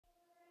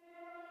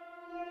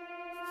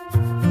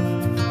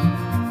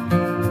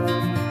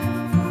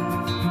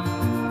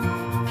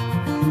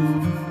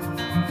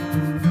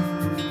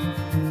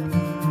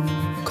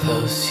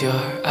Close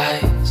your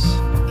eyes.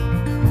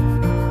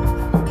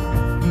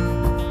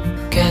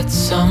 Get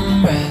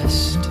some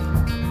rest.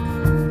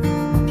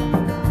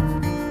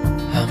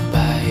 I'm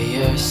by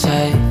your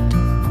side.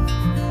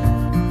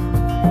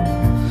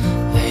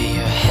 Lay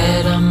your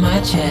head on my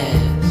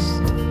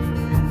chest.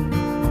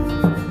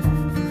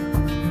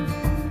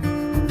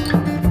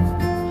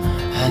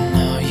 I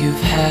know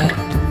you've had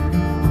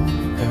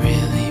a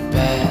really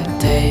bad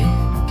day.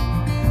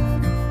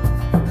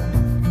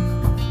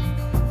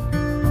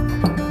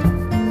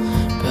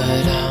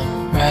 But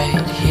I'm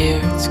right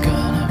here, it's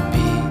gonna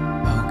be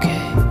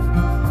okay.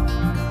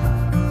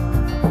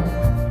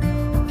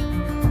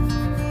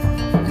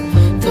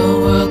 The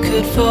world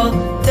could fall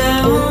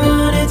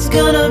down, it's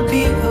gonna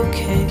be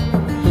okay.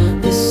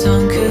 The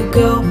sun could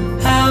go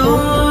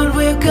out,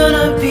 we're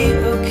gonna be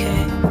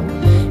okay.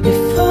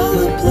 If all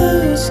the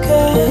blue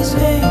skies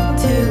fade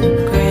to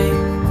gray,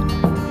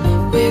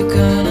 we're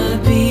gonna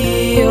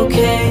be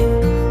okay.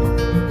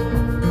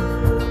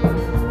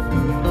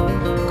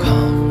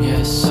 Calm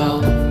your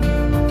soul.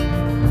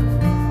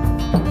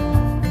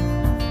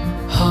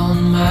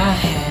 Hold my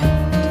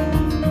hand.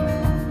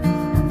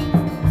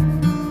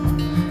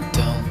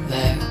 Don't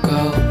let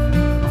go.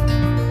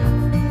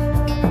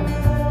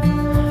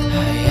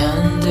 I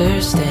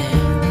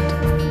understand.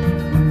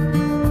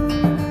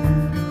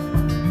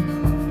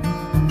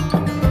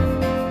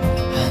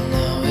 I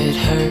know it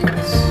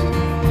hurts.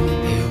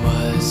 It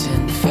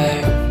wasn't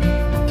fair.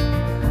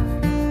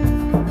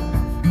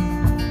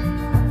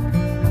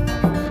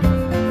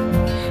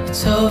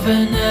 It's over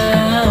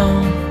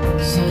now,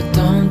 so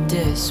don't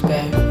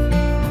despair.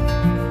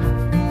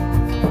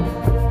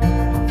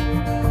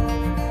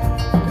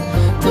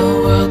 The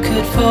world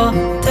could fall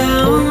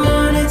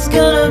down, it's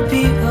gonna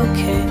be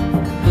okay.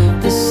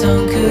 The sun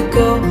could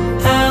go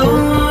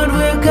out,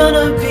 we're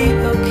gonna be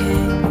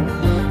okay.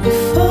 If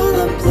all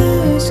the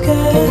blue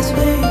skies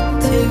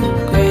fade to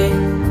gray,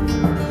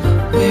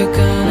 we're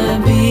gonna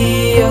be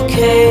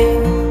okay.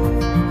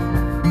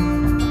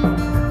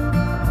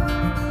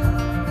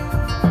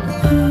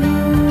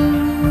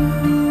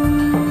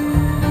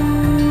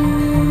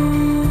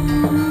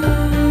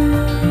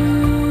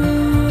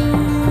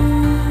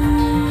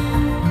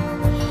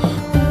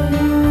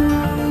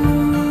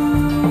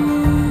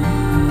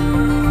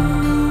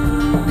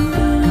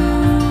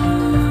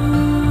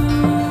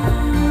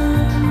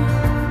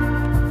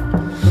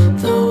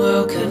 The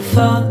world could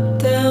fall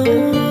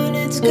down,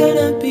 it's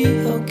gonna be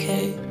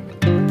okay.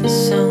 The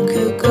sun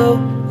could go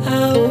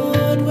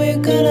out,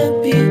 we're gonna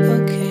be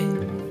okay.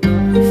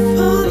 If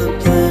all the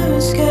blue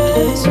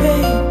skies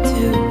fade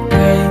to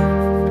gray,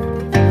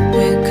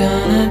 we're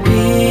gonna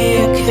be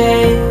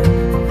okay.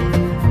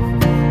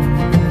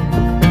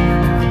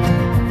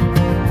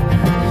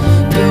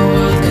 The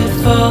world could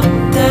fall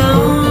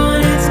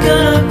down, it's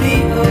gonna be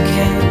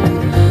okay.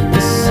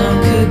 The sun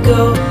could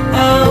go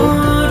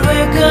out,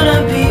 we're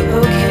gonna be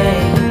okay.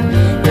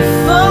 If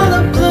all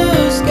the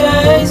blue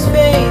skies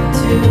fade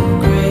to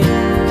gray,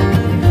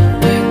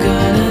 we're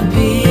gonna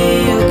be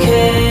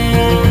okay.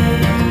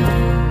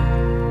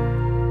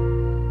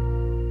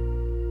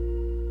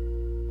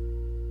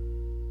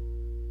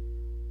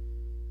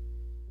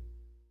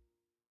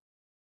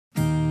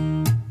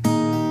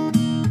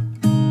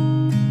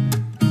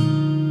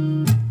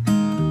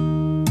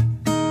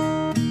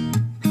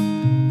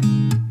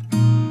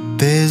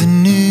 There's a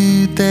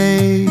new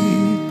day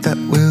that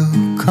will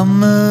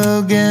come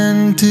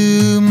again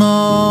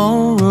tomorrow.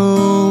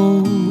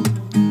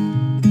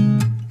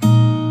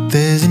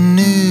 There's a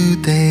new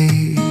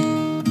day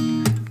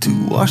to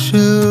wash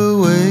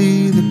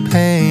away the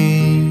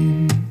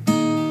pain.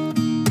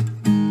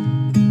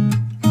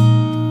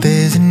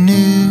 There's a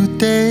new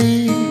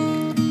day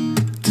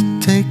to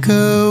take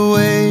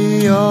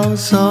away your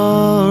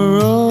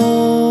sorrow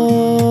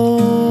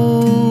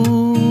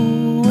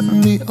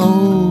and the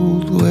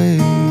old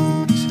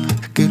ways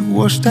get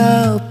washed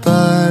out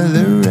by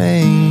the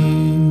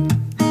rain.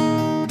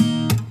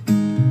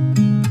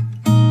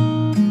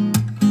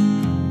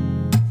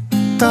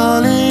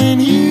 Darling,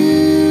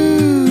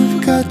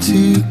 you've got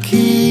to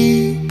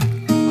keep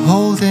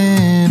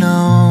holding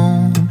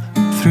on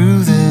through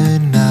the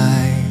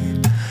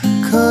night,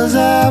 'cause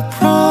I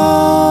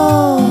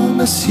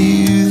promise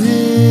you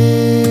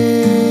this: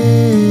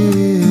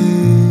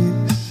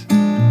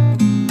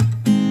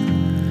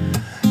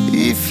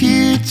 if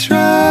you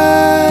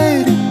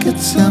try to get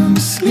some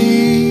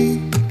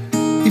sleep,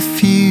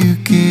 if you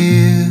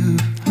give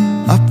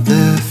up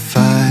the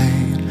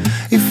fight,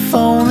 if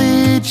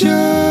only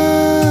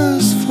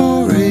just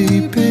for a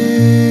bit,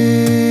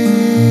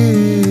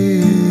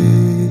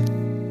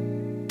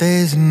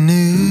 there's a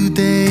new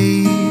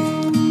day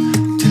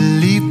to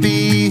leave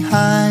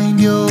behind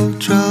your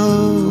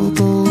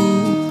troubles.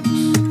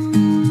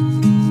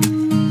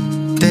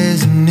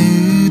 There's a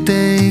new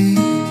day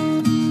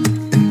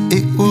and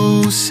it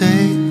will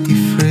set you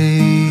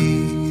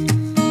free.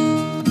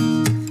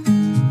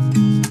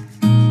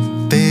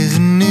 There's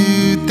a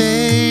new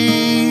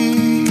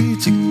day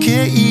to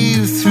get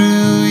you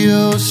through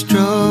your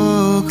struggle.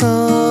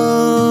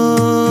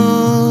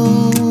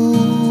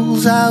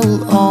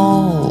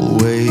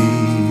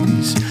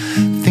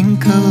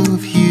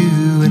 of you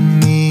and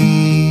me.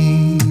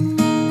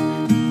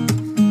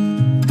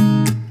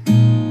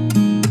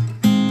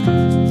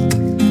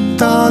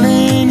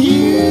 Darling,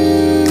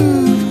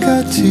 you've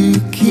got to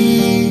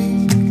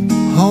keep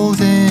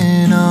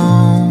holding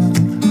on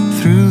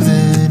through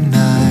the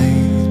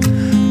night,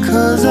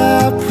 'cause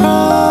I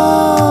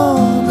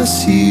promise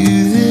you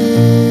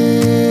this: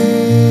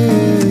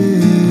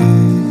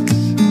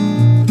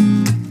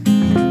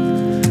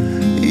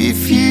 if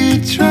you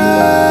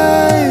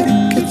try to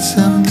get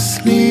some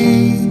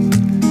sleep,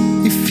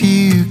 if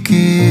you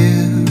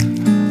give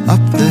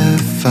up the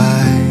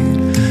fight,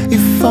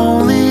 if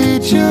only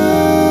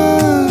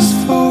just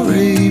for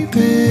a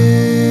bit,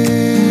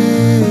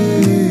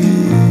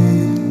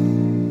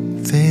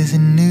 there's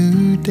a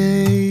new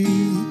day,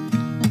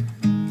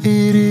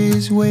 it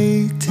is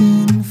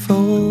waiting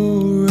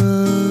for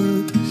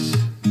us.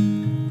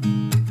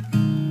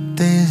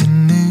 There's a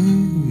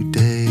new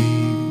day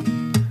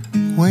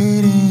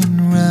waiting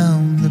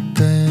round the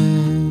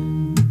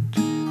bend.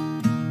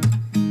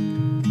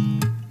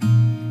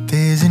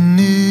 There's a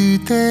new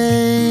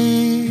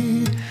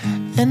day,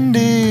 and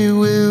it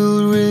will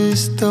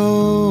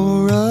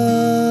restore us.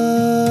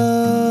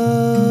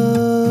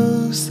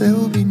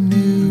 There'll be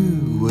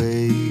new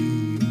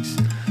ways.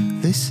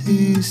 This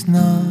is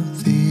not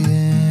the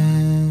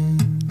end.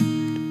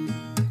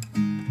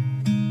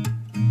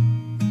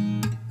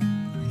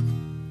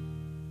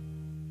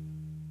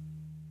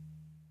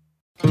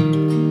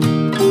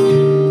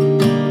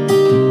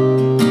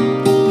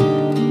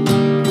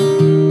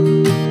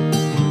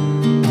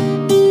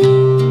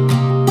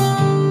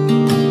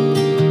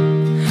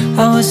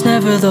 I was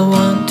never the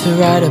one to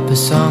write up a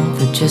song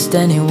for just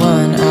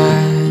anyone.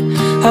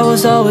 I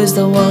was always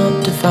the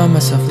one to find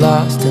myself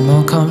lost in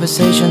long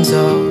conversations,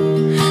 oh,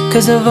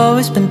 'cause I've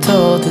always been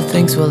told that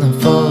things will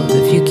unfold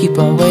if you keep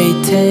on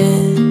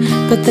waiting.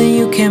 But then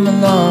you came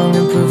along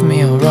and proved me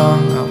all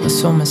wrong. I was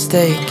so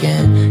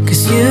mistaken,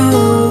 'cause you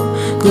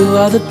glue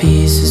all the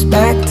pieces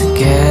back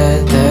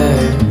together.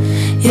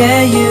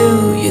 Yeah,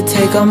 you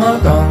take all my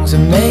wrongs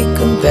and make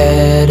them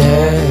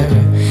better.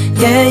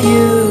 Yeah,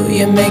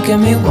 you're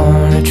making me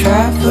wanna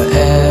try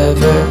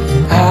forever.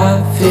 And I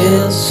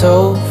feel so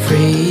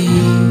free,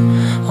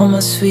 oh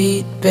my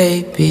sweet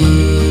baby.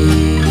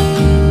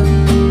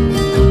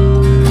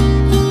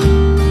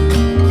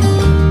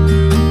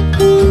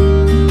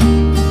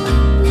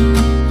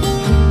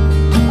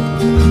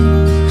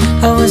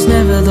 I was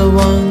never the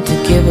one to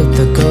give up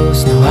the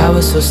ghost. No, I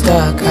was so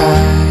stuck.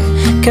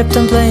 I kept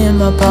on playing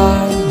my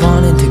part,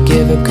 wanting to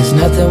give up 'cause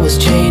nothing was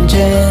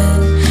changing.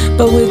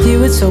 But with you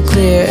it's so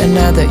clear, and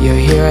now that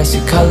you're here I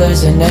see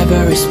colors in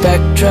every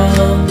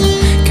spectrum.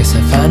 Guess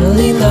I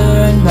finally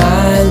learned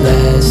my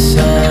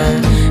lesson,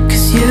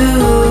 'cause you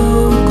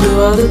glue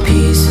all the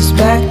pieces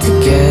back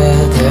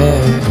together.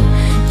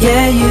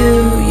 Yeah,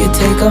 you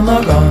take all my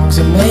wrongs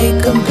and make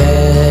them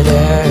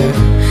better.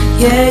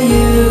 Yeah,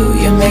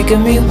 you're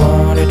making me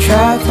wanna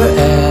try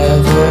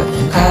forever.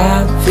 And I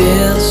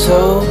feel so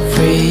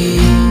free,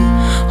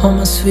 oh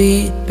my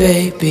sweet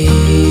baby.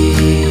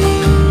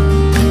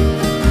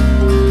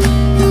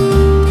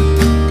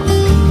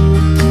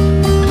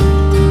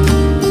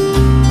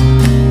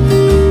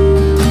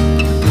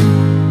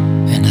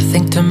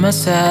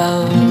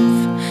 Myself,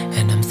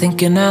 and I'm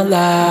thinking out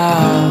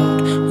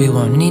loud, we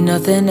won't need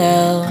nothing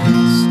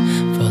else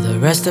for the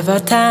rest of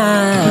our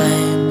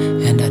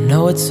time. And I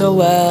know it so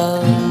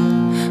well,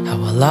 I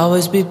will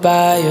always be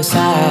by your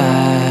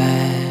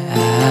side.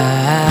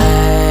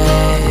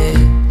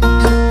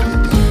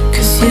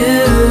 'Cause you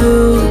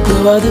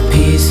glue all the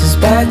pieces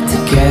back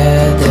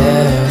together.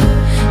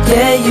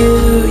 Yeah,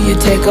 you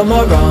take all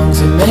my wrongs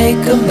and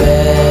make them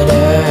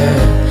better.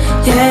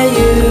 Yeah,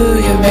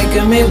 you're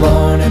making me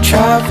wanna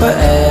try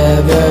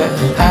forever.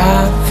 And I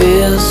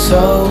feel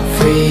so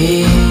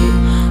free,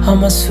 oh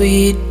my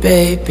sweet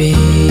baby.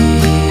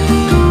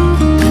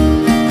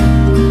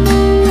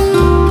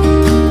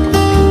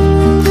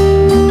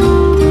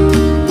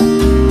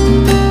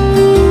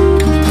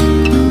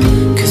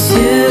 'Cause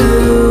you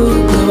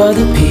glue all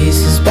the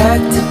pieces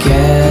back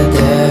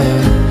together.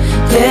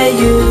 Yeah,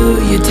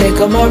 you take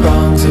all my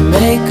wrongs and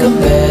make them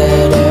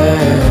better.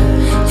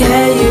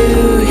 Yeah,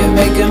 you're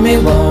making me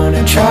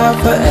wanna try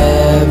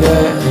forever.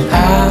 And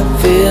I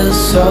feel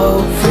so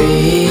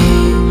free,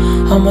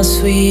 oh my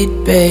sweet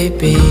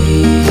baby.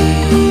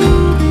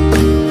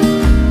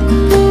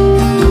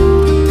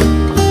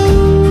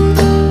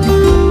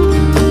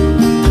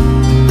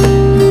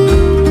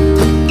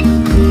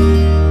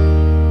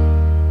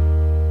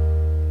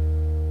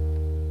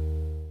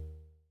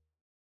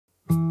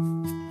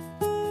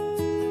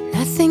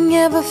 Nothing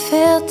ever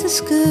felt as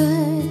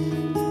good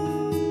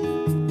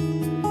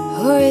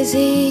or as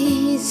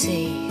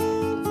easy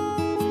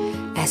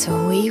as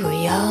when we were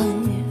young.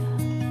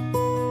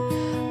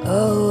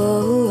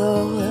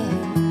 Oh,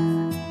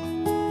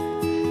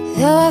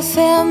 though I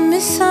felt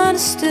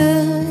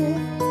misunderstood,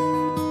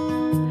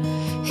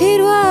 it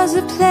was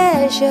a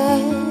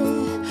pleasure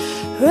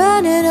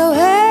running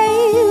away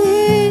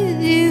with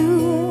you.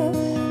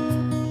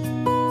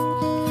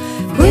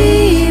 We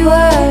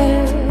were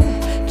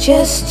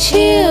just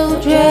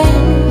children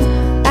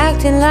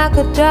acting like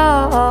a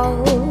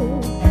doll.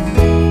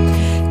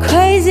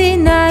 Crazy,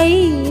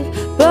 naive,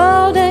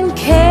 bold and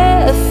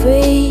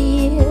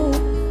carefree.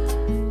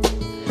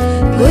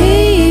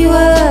 We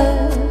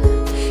were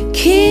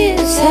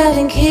kids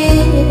having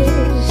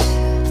kids.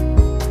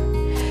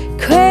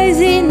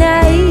 Crazy,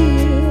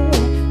 naive.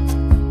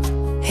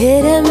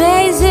 It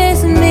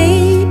amazes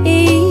me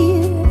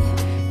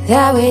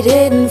that we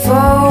didn't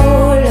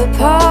fall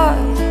apart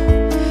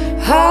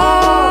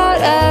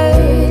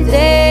harder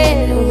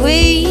than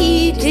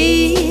we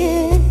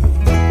did.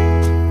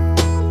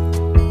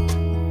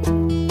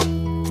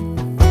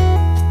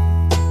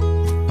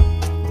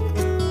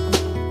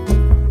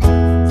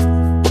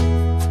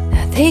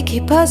 Now they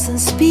keep us on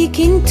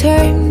speaking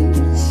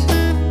terms.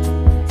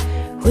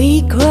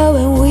 We grow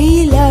and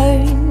we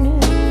learn.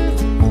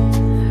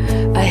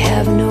 I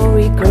have no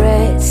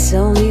regrets,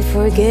 only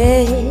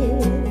forgets.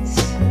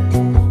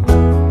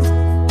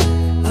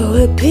 Oh,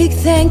 a big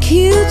thank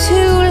you to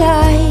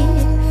life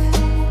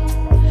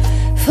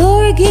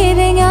for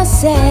giving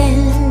us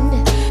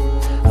sand.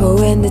 Oh,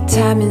 when the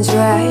timing's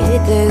right,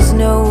 there's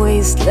no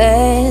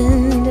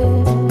wasteland.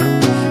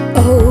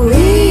 Oh,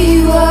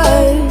 we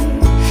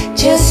were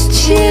just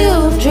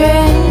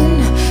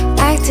children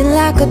acting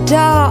like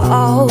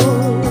adults.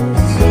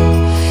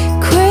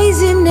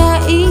 Crazy,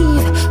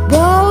 naive,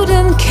 bold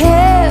and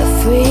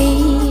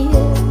carefree.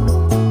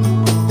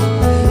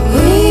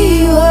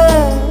 We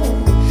were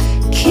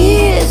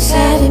kids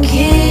having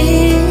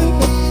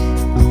kids.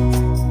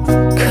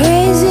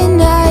 Crazy,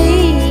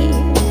 naive.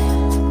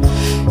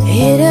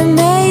 It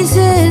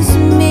amazes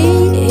me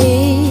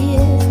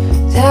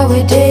that we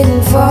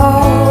didn't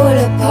fall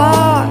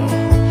apart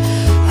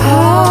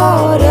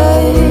harder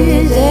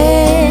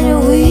than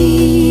we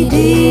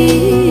did.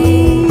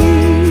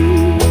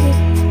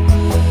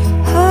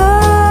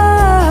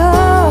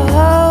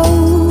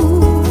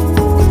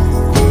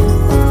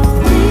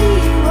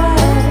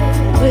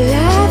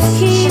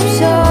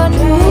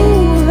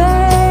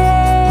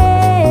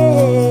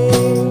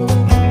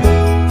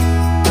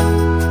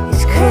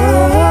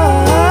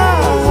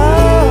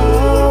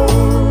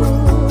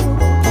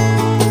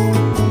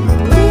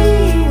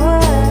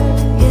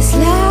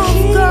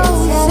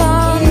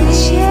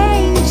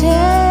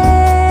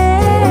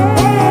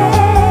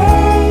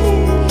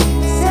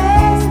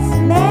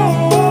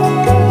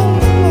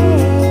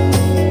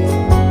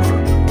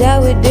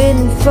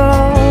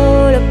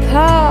 Fall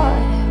apart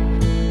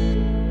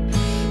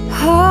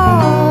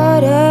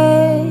harder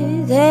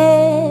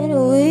than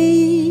we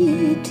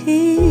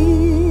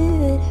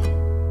did.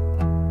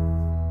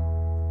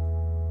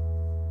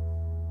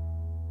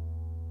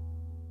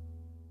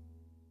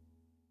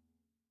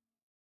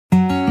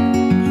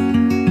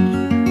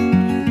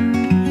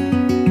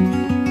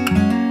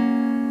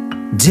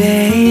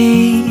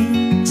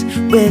 Days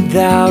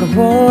without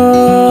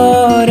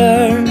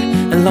water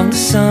along the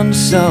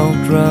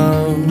sun-soaked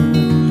road.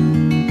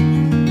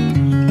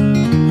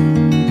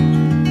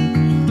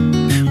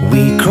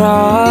 We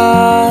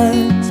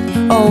crossed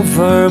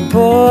over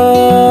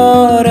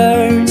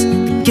borders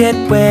to get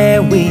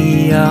where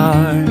we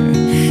are,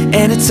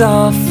 and it's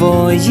all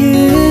for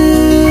you.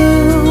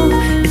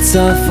 It's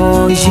all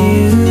for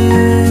you.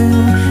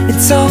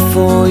 It's all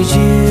for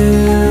you.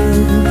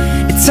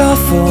 It's all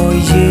for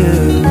you.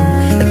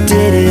 I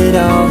did it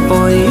all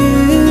for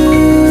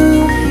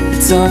you.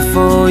 It's all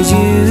for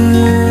you.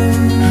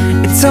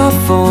 It's all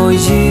for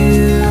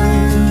you.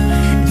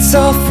 It's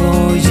all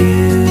for you.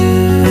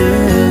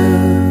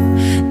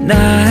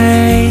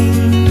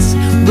 Nights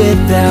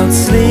without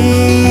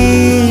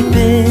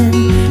sleeping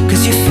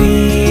 'cause you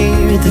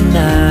fear the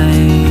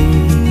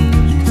night,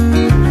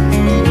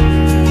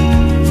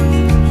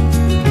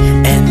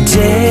 and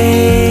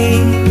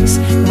days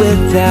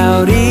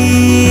without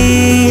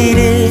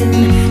eating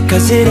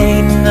 'cause it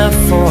ain't enough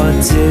for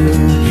two,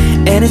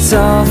 and it's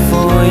all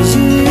for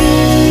you.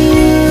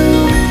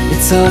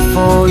 It's all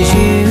for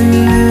you.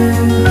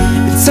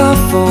 It's all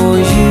for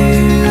you.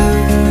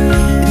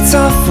 It's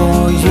all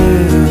for you.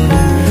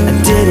 I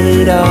did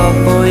it all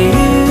for you.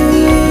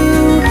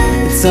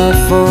 It's all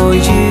for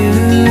you.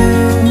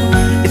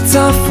 It's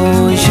all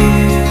for you.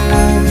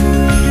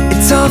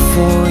 It's all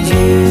for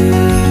you.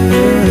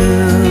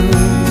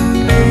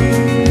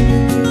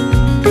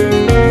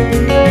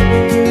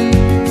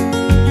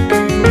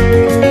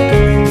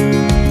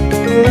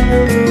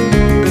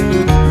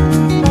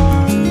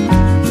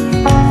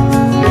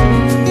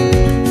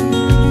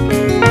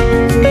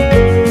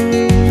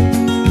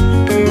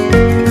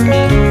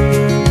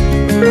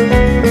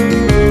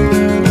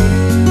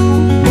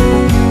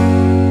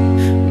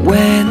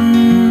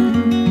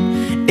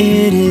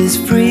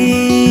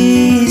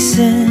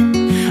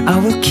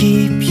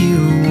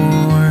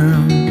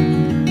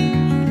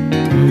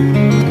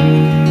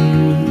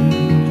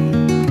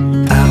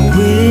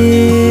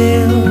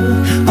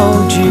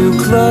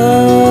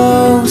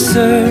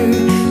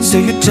 So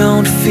you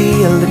don't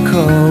feel the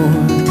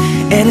cold,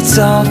 and it's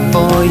all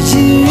for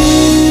you.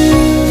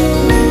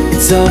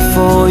 It's all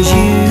for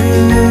you.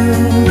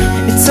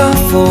 It's all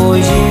for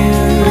you.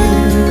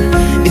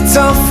 It's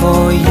all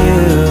for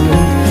you.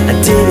 I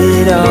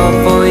did it all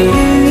for you.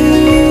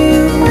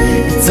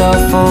 It's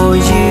all for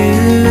you.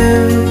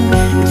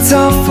 It's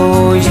all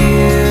for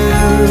you.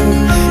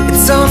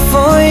 It's all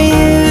for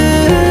you.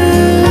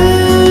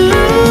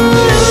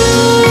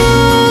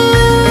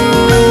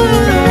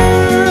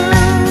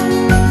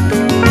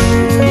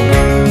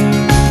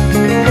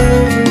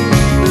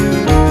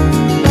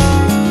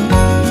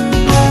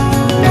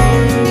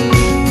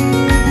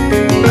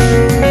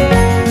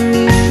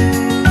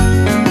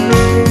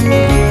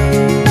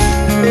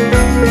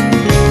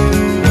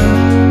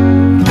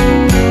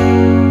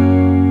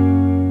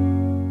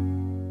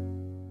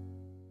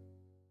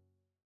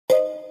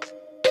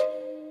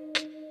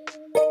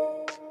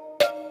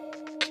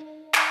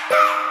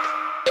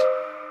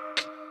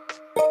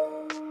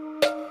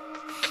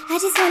 I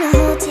just wanna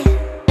hold you.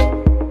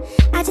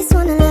 I just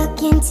wanna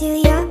look into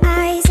your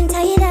eyes and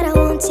tell you that I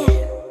want you.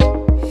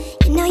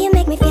 You know you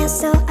make me feel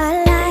so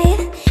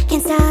alive.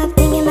 Can't stop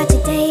thinking about you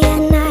day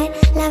and night.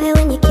 Love it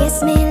when you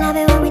kiss me, love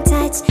it when we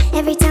touch.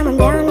 Every time I'm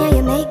down, yeah,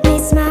 you make me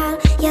smile.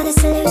 You're the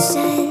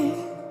solution.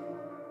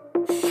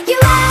 You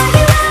are,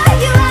 you are,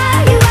 you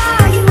are, you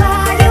are, you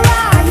are, you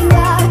are, you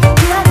are.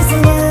 You are the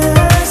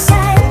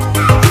solution.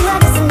 You are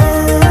the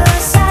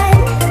solution.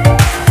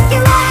 You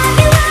are,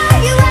 you are,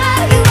 you are,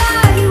 you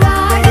are, you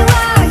are, you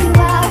are, you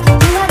are.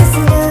 You are the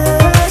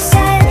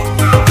solution.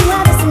 You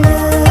are the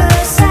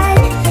solution.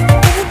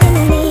 Everything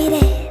I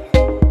needed.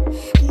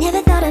 I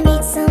never thought I'd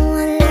meet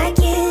someone like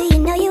you. You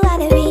know you are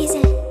the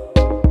reason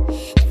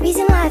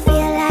why I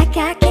feel like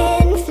I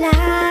can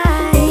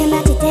fly. Thinking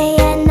about you day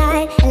and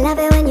night. I love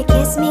it when you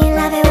kiss me,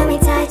 love it when we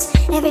touch.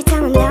 Every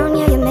time I'm down,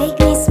 yeah, you make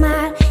me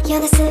smile.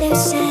 You're the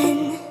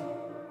solution.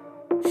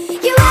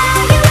 You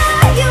are, you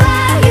are, you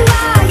are, you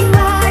are, you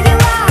are, you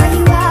are,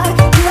 you are.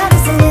 You are the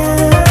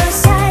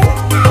solution.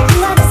 You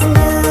are the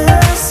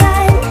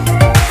solution.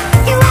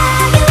 You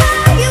are, you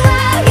are, you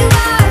are, you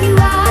are, you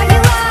are,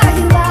 you are,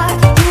 you are.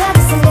 You are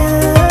the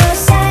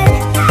solution.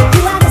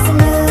 You are the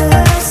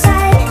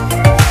solution.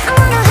 I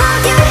wanna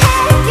hold your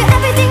hand, you're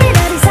everything that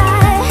I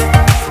desire.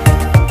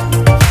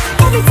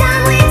 Every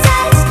time we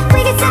touch, we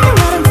can set the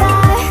world on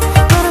fire,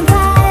 world on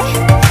fire.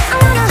 I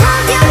wanna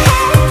hold your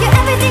hand, you're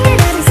everything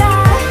that I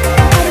desire,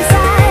 I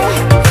desire.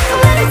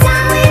 Every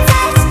time we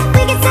touch,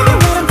 we can set the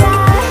world on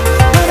fire,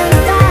 world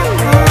on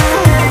fire.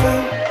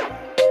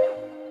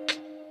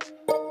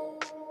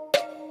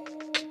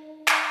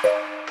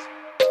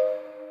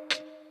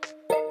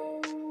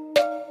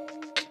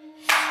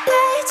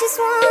 I just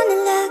wanna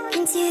look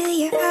into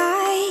your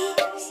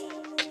eyes.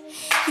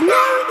 You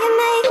know you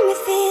make me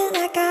feel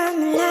like I'm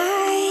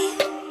alive.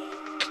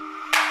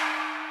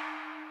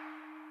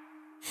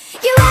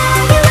 You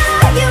are, you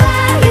are, you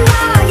are, you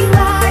are, you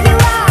are, you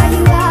are,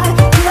 you are.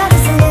 You are the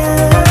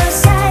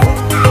solution.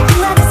 You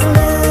are the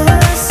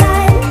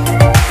solution.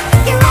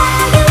 You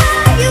are, you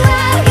are, you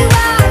are, you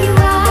are, you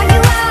are,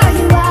 you are,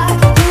 you are.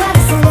 You are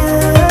the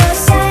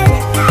solution.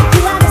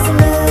 You are the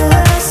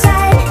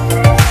solution.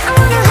 I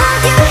wanna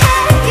hold your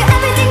hand, you're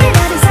everything that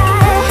I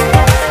desire.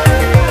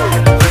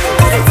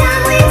 Every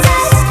time we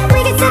touch, we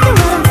can set the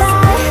world on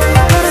fire,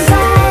 world on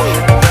fire.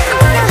 I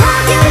wanna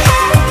hold your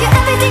hand, you're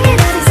everything that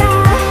I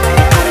desire,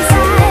 I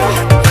desire.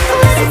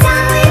 Every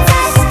time we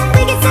touch,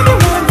 we can set the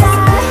world on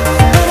fire,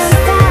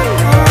 world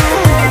on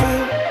fire.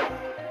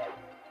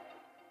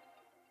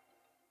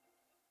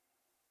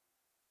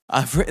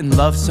 I've written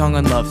love song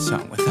on love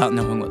song without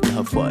knowing what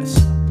love was.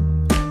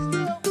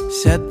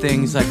 Said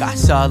things like I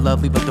saw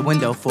lovely but the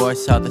window for I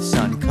saw the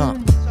sun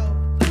come.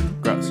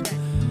 Gross.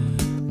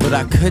 But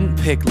I couldn't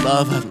pick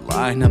love out of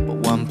lineup but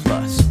one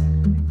plus.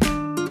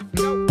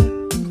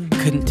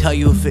 Couldn't tell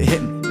you if it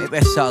hit me, maybe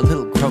I saw a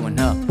little growing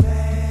up.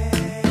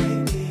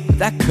 But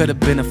that could have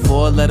been a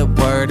 4-letter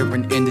word or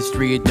an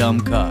industry of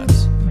dumb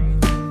cards.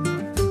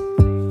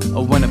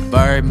 Or when a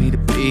bird meet a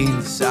bee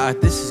and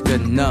decide this is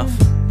good enough.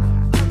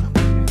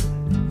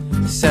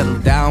 Settle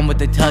down what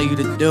they tell you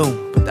to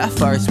do, but that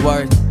first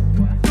word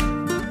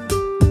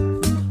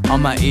all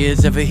my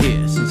ears ever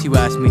hear since you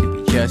asked me to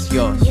be just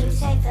yours.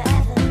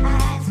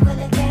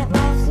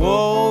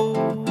 Whoa,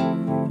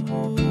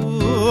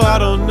 I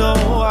don't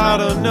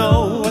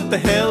know what the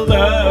hell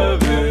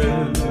love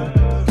is.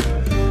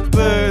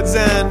 Birds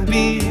and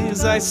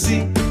bees I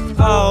see,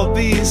 all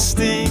be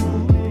sting.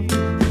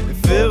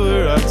 If it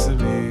were up to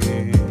me,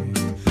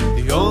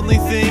 the only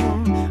thing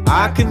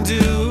I can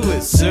do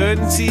with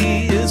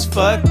certainty is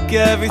fuck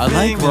everything. I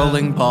like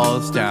rolling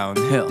balls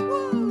downhill.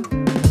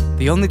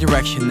 The only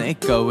direction they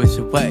go is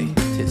away.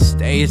 To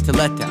stay is to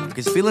let down,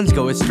 cause feelings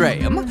go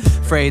astray. I'm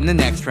afraid in the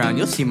next round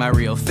you'll see my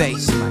real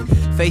face. My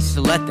face is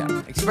a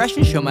letdown.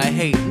 Expressions show my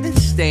hate and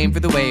disdain for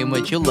the way in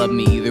which you'll love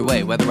me either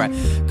way. Whether I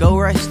go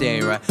or I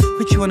stay or I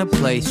put you in a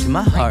place in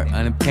my heart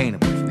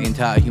unobtainable for the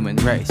entire human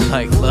race.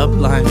 Like love,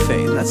 blind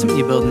faith, that's something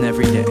you're building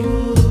every day.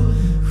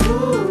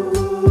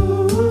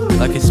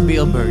 Like a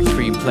Spielberg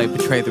screenplay,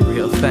 portray the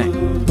real thing.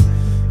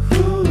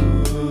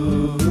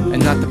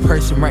 And not the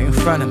person right in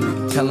front of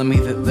me telling me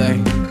that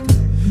they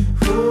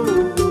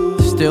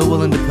still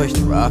willing to push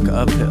the rock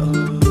uphill.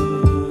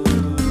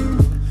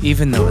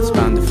 even though it's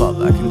bound to fall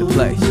back into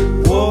place.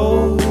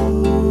 Whoa,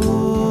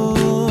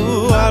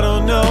 I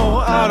don't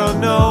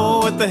know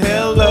what the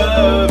hell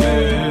love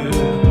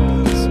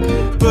is.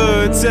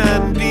 Birds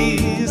and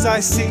bees, I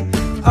see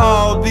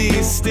all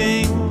these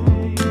stings.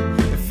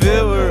 If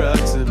it were up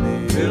to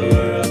me,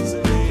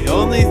 the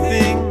only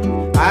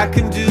thing I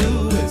can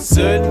do with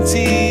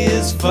certainty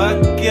is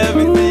fuck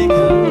everything.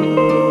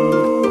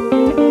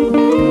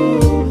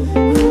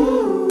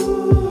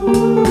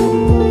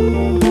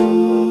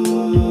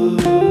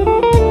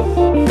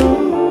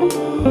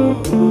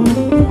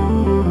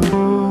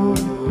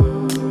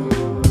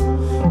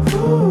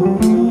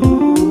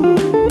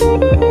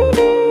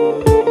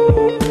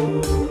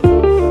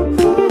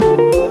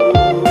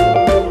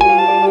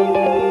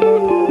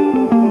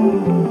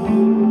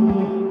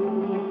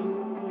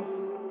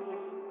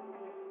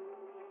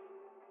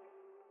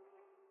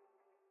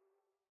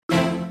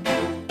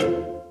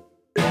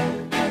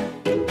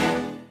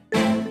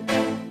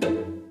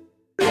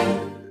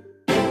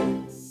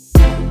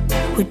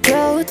 We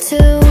drove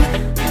to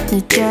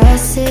New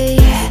Jersey.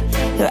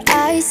 Your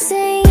eyes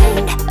seemed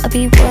a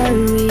bit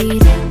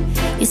worried.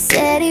 You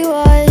said it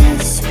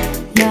was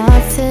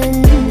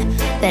nothing,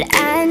 but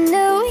I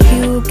knew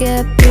you'd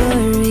get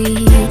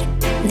buried.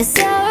 The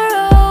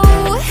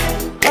sorrow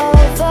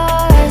of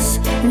us,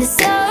 the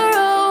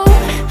sorrow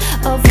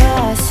of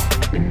us.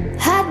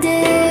 How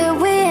did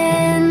we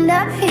end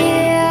up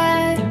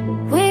here?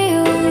 We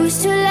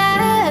used to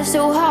laugh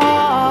so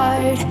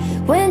hard.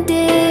 When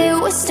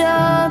did we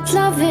stop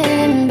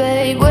loving,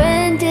 babe?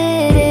 When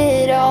did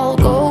it all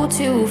go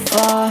too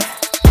far?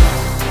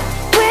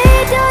 We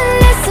don't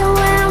listen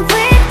when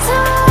we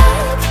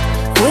talk.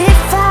 We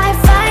fight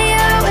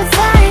fire with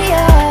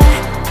fire.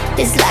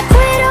 It's like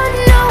we don't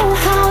know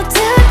how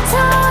to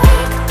talk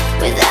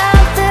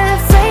without the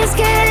phrase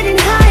getting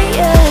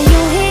higher. You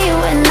hear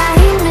when I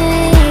hear me,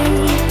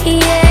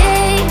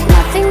 yeah,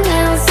 nothing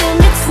else in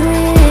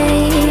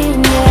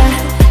between, yeah.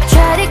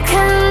 Try to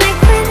connect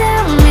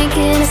without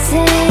making a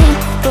scene,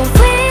 but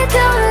we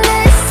don't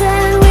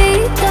listen when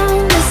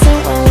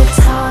we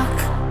talk.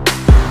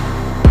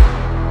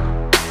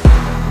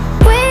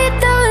 We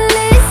don't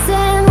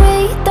listen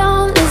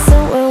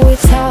when we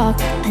talk.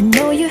 I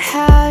know you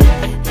have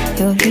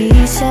your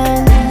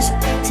reasons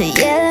to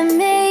yell at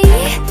me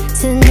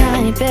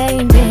tonight,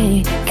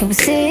 baby. Can we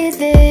see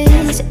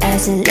this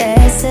as a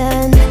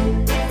lesson?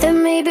 Then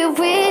maybe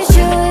we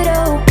should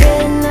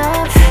open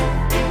up.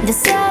 The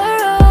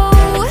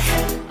sorrow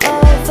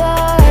of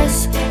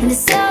us, the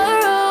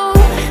sorrow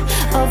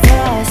of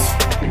us.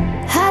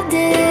 How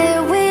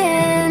did we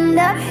end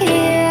up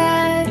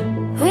here?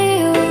 We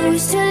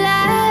used to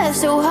laugh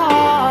so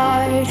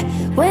hard.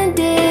 When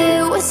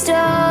did we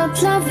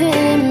stop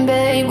loving,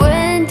 babe?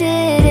 When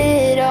did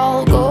it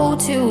all go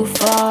too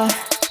far?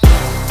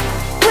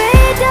 We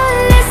don't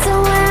listen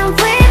when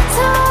we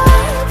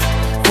talk.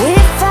 We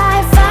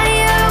fight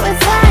fire with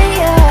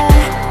fire.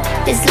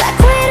 It's like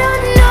we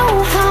don't know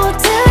how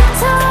to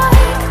talk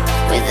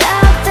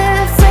without the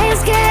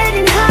phrase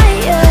getting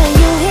higher.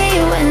 You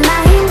hear when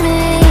I hear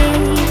me,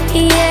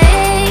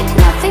 yeah,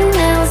 nothing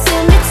else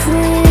in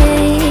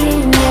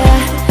between, yeah.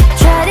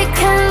 Try to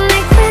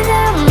connect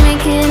without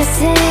making a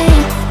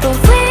scene, but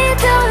we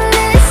don't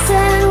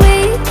listen when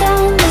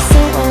we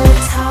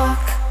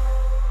talk.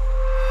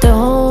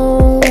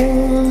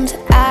 Don't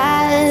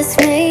ask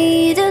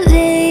me to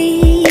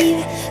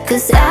leave,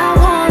 'cause I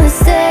wanna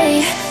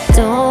stay.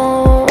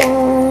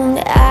 Don't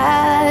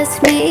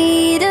ask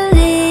me to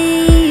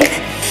leave,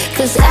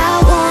 'cause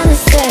I wanna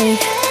stay.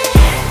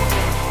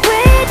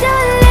 We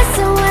don't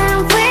listen when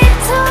we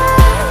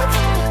talk.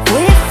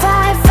 We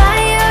fight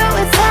fire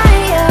with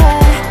fire.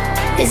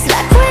 It's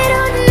like we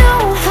don't know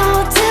how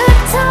to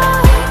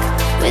talk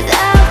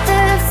without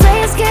the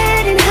phrase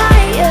getting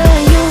higher.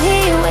 You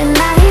hear when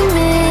I hear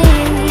me,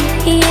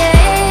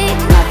 yeah,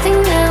 nothing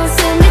else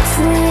in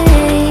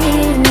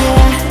between,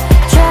 yeah.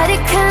 Try to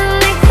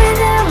connect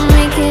without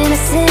making a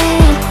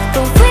scene,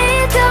 but we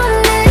don't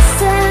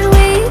listen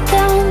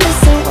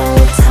when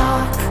we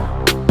talk.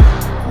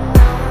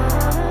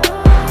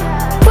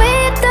 We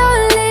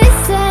don't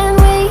listen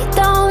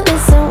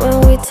when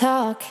we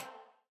talk.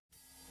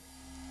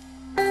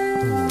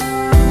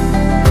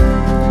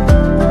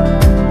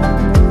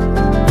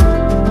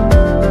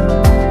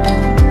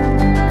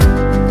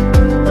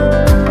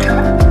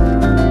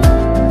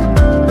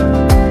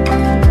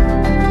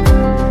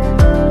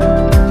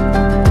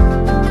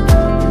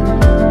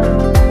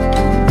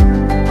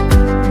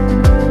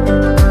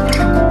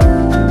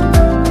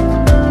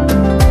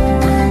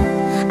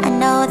 I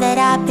know that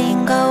I've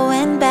been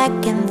going back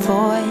and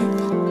forth.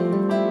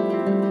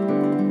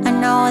 I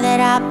know that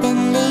I've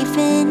been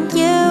leaving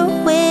you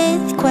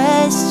with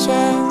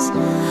questions.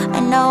 I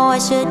know I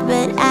should,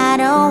 but I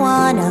don't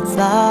wanna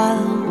fall.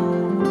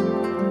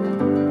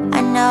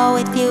 I know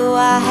with you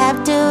I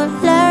have to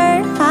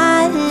learn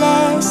my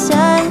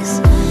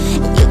lessons.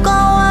 You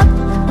go up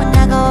when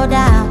I go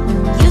down.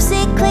 You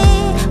see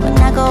clear when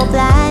I go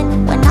blind.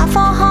 When I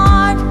fall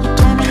hard, you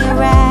turn me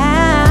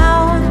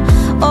around.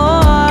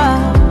 Oh,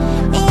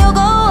 you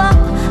go up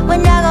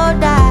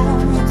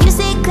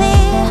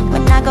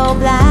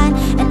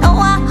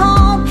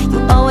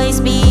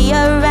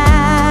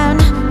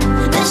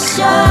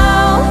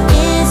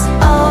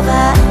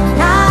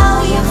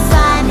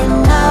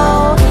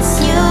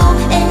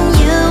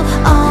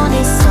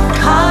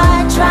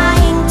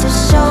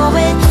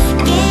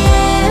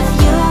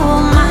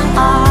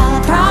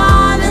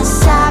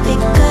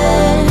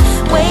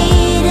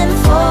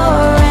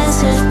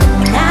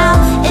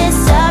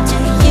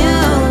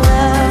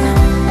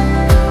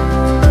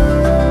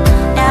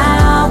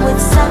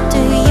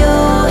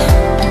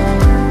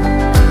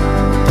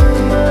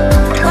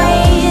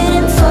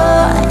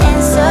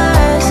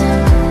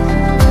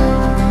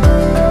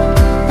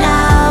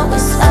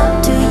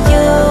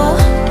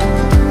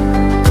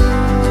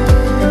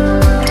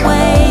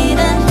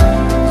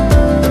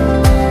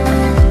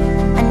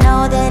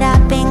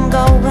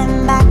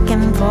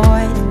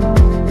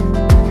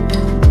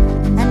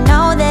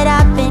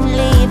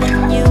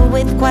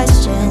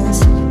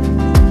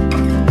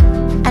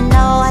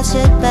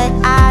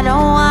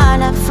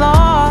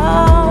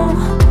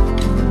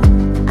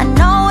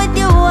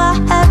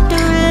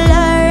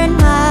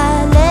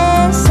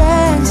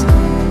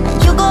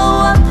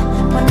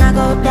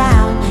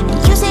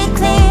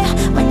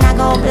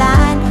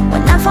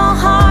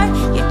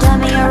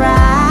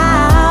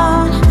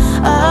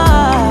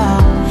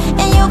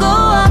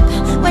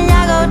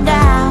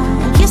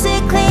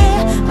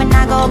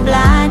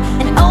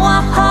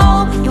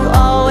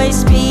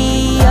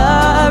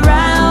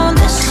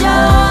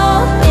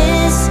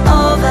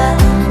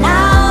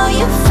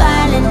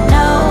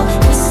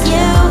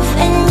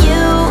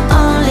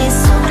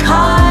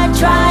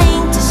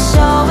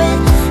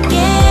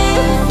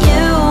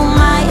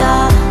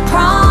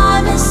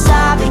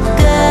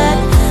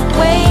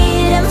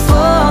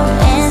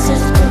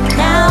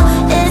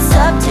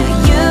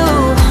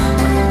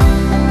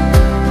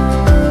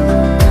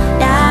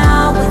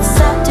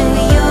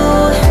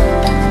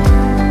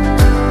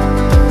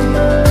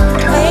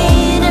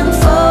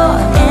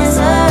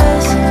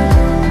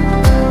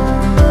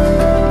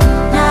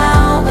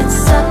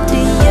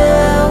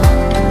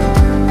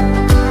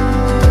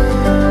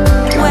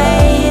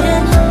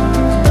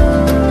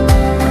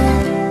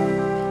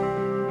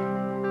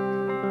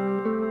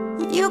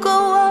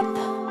go up,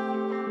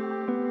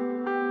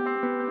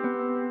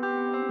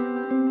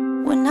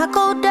 when I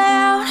go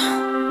down,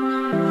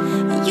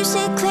 and you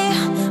see clear.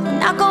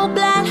 When I go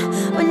blind,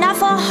 when I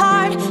fall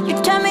hard, you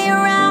turn me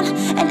around.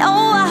 And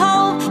oh, I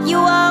hope you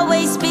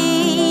always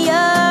be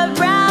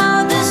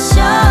around. The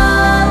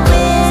show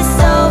is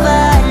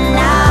over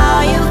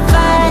now. You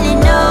finally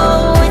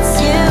know it's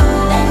you,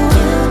 and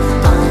you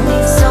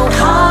only so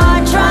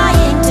hard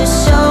trying to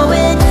show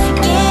it.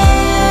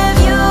 Give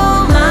you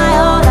my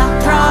all, I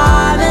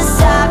promise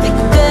I'll be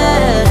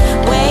good.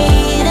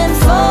 Waiting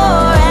for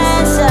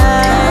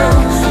answers.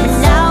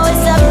 Now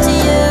it's up to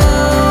you.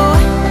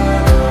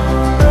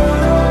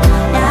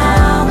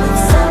 Now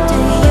it's up to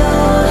you.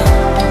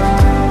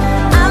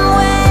 I'm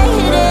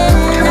waiting.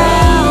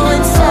 Now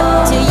it's up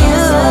to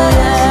you.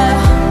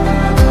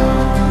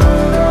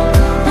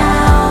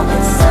 Now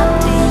it's up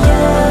to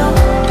you.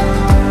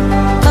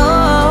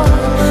 Oh,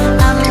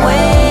 I'm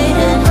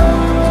waiting.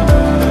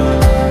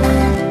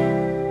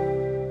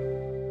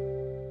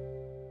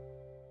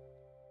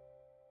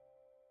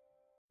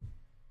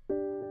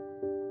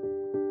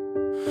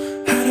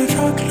 Had a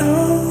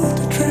truckload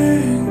to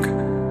drink.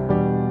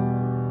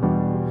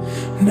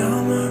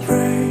 Now my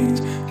brain's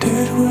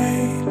dead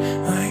weight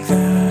like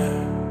that.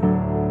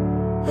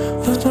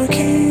 Lost my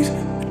keys,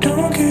 but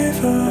don't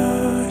give a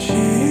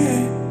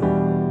shit.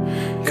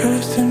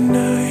 'Cause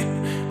tonight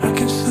I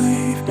can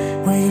sleep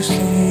when you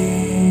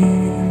sleep.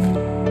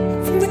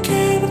 From the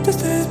kid up the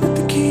stairs, put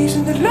the keys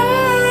in the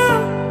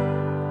lock.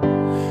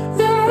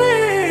 Then we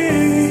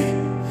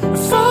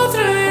fall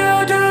through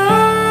your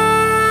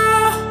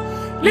door.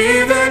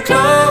 Leave the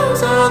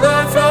clothes on the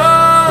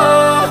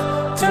floor.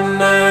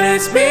 Tonight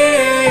it's me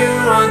and you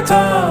on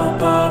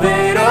top of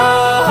it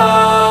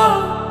all.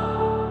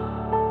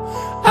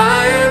 I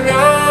am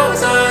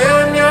yours, I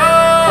am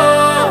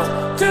yours.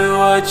 Do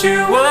what you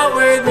want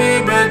with me,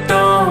 but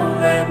don't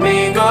let me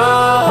go.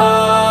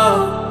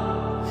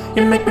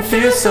 You make me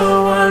feel so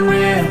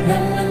unreal. Na,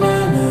 na, na,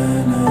 na,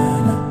 na,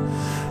 na.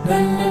 Na,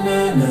 na, na,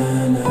 na,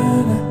 na,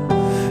 na.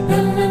 Na,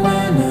 na, na,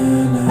 na,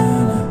 na,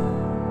 na.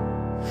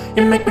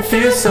 You make me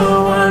feel so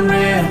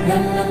unreal. Na,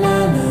 na, na,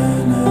 na,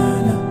 na,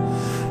 na.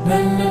 Na,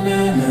 na, na,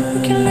 na. We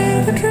can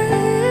live the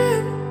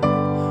dream.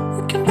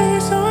 We can be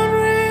so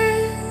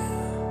unreal.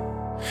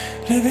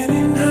 Living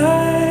in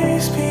high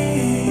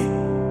speed.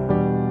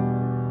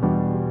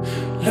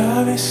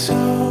 Love is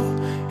so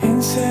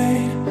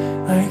insane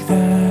like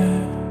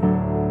that.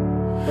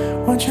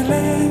 Want your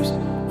lips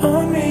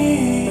on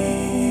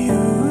me.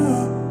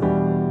 Ooh.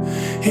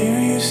 Hear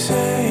you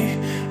say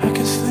I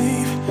can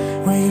sleep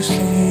when you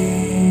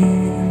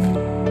sleep.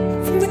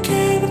 From the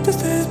king up the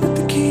stairs, put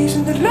the keys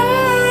in the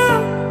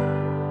lock.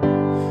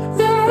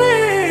 Then we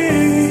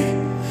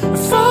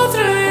fall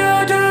through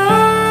your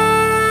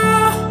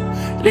door.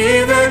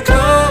 Leave the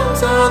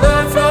clothes on the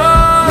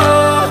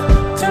floor.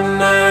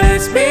 Tonight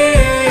it's me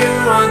and you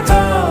on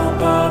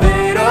top of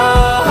it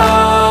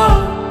all.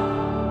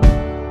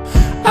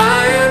 I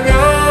am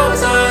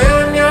yours, I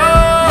am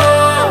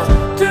yours.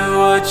 Do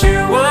what you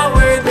want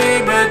with me,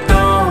 but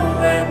don't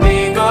let me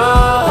go.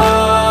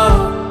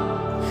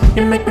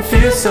 You make me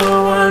feel so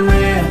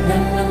unreal. Na,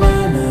 na, na,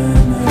 na, na,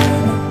 na.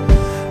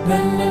 Na,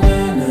 na, na,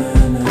 na, na,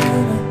 na.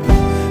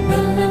 Na,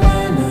 na, na,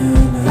 na,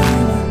 na, na.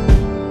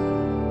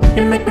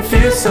 You make me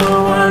feel so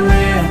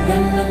unreal. Na,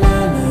 na, na, na,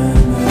 na,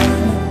 na.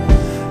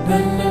 Na,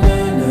 na, na,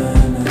 na,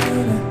 na,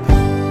 na.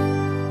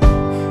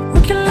 We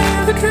can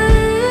live the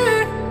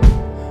dream.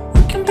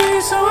 We can be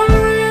so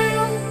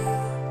unreal.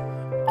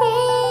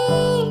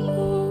 Ooh.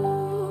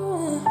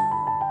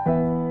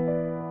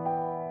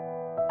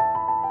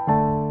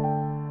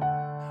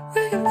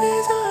 We can be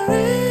so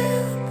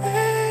unreal,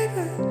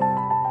 baby.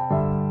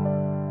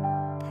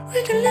 We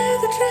can live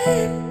the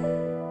dream.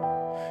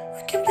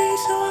 We can be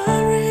so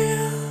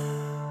unreal.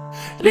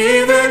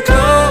 Leave the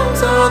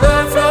clothes on the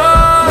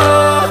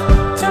floor.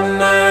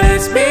 Tonight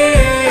it's me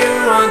and you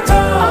on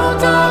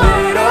top of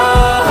it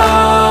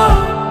all.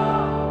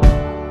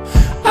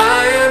 I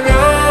am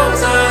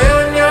yours, I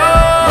am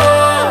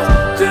yours.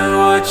 Do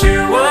what you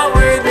want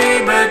with me,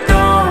 but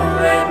don't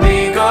let me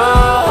go.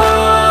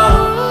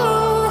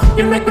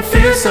 You make me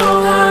feel so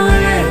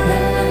unreal. Na,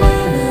 na, na,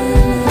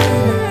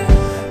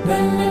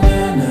 na,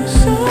 na.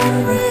 So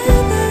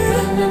unreal, baby.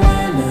 Na, na, na,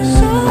 na,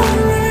 so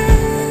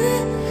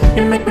unreal.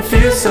 You make me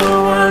feel so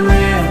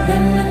unreal. Na,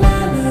 na, na, na,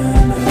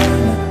 na, na.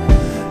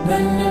 Na,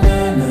 na, na,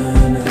 na,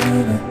 na, na.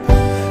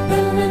 Na,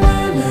 na, na,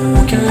 na.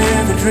 We can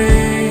live a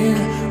dream.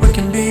 We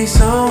can be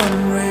so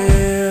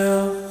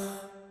unreal.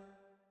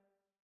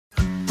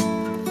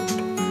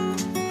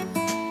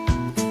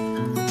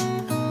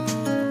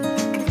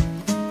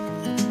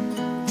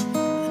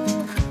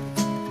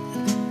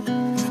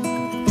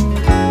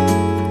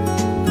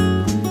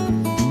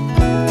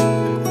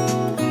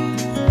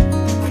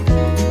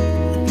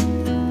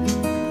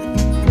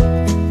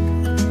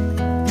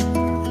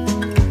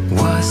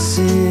 Was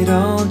it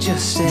all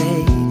just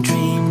a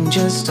dream,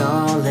 just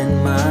all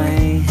in my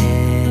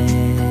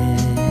head?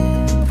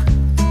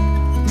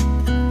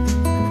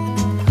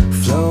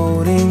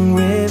 Floating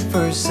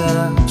rivers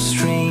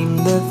upstream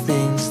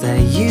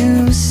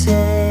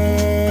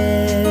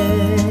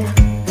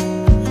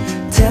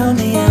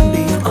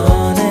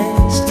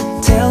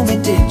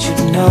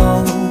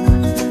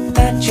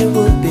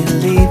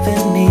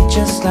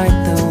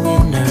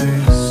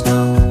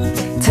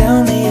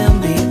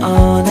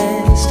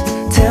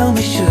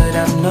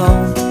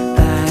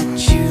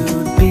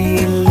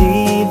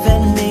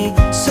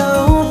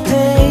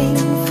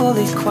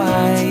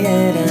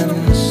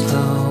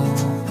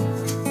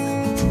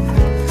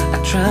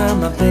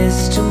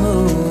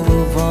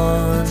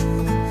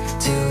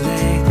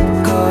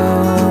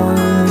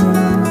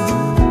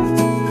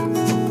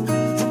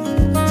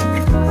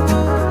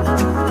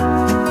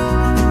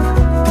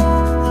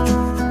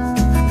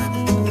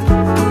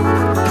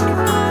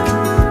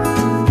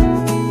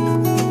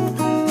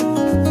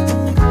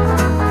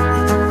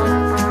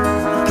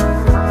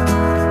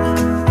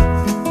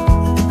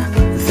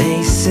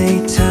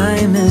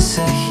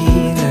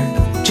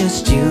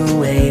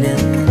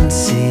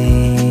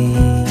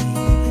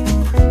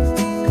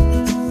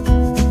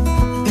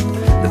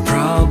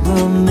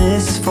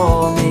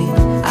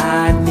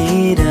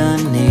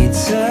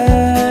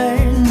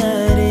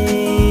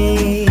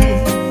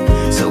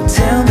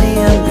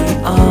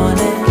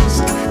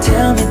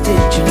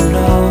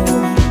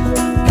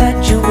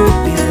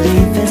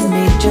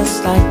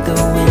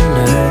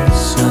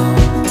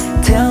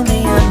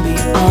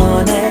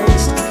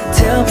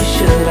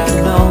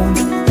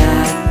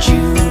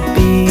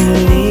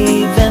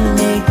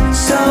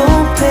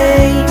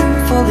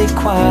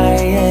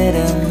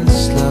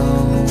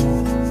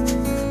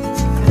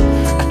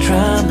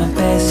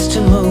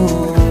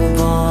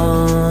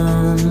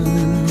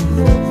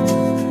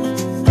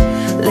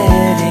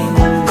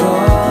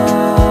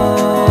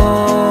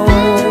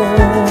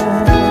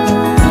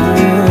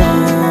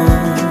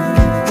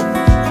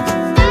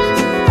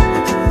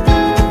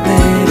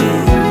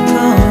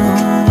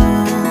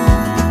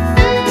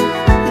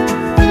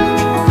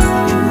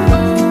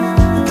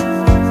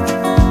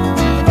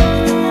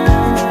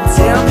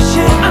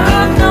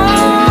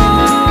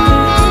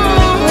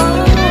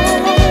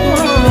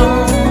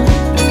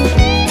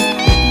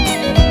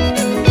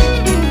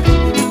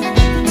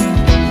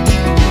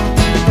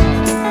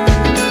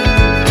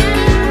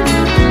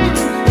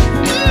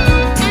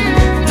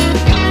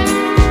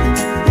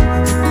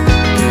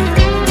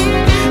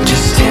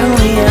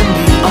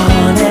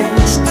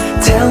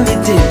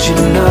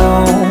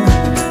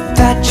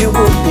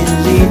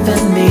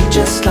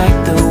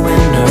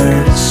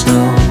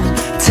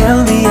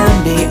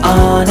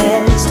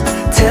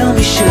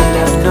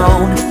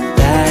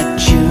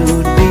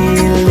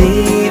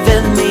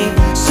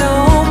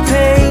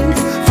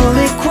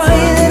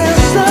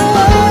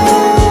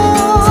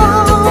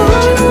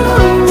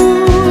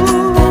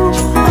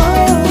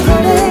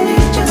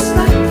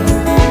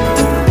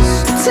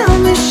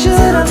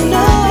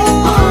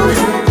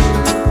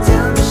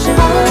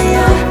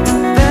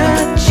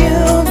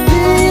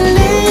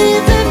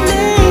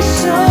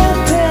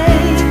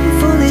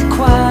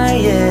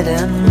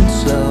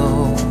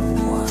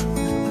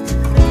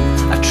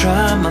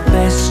try my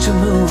best to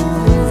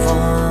move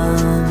on,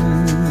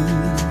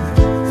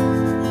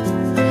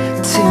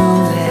 to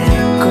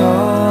let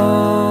go.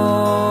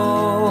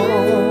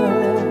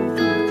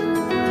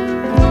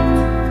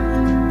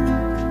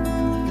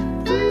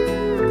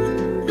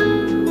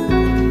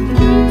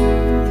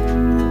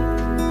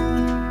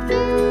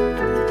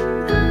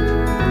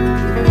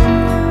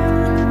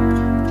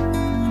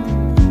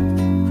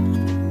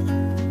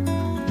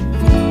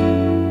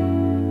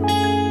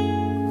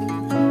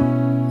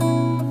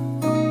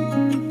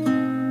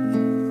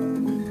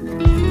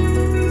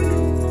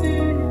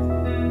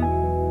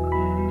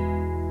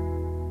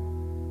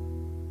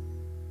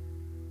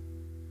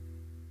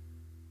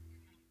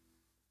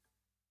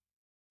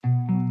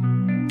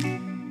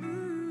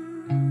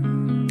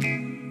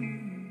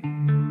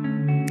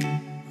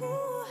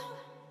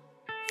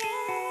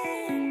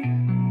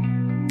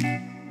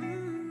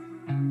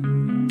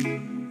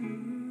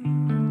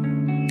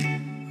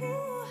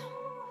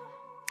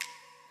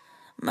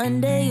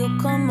 Monday you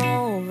come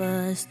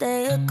over,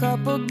 stay a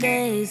couple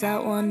days. I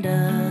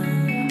wonder,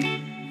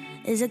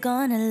 is it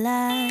gonna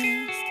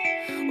last?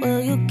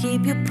 Will you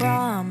keep your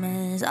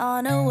promise?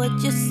 Honor what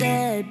you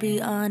said,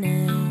 be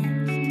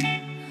honest.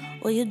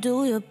 Will you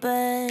do your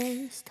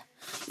best?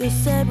 You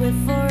said we're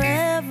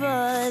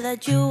forever,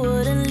 that you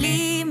wouldn't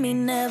leave me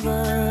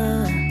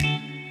never.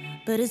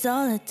 But it's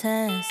all a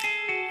test,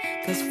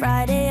 'cause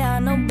Friday I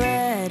know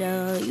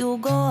better. You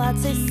go out,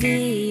 say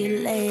see you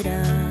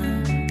later.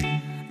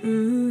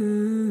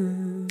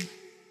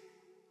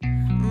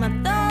 My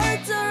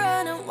thoughts are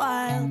running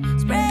wild,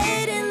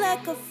 spreading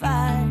like a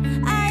fire.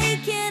 I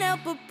can't help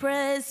but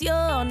press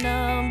your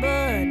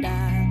number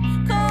dial.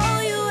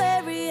 Call you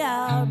every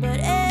hour, but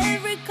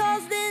every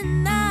call's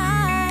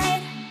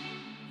denied.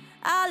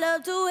 I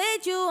love to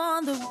hit you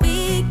on the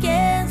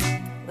weekends.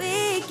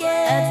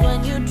 That's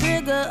when you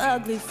trigger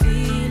ugly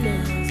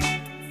feelings.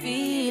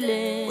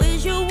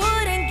 Wish you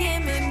wouldn't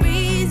give me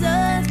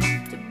reasons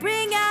to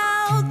bring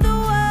out the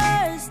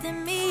worst in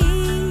me.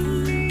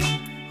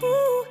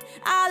 Ooh,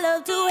 I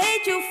love to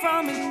hate you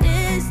from a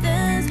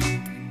distance.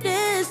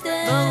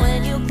 But when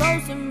you're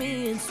close to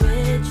me, it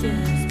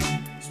switches.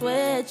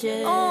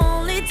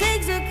 Only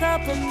takes a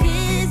couple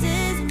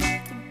kisses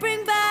to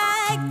bring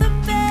back the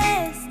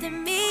best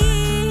in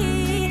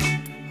me.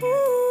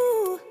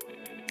 Ooh.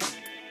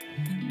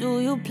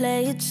 Do you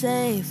play it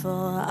safe,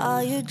 or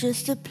are you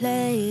just a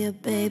player,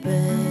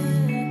 baby?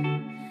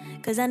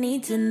 'Cause I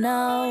need to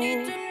know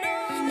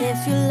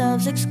if your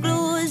love's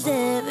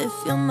exclusive, if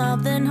your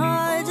mouth and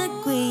heart's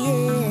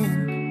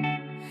agreeing.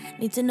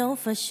 Need to know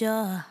for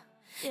sure,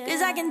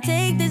 'cause I can't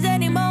take this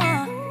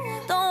anymore.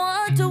 Don't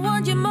want to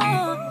want you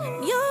more.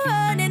 You're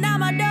running out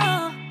my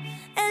door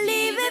and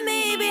leaving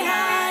me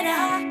behind. I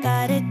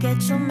gotta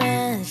get some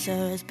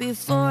answers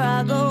before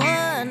I go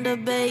under,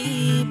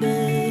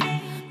 baby.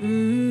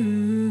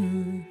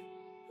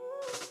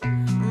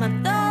 My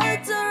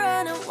thoughts are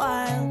running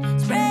wild,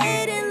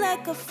 spreading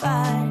like a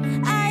fire.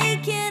 I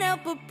can't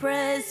help but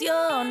press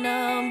your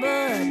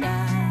number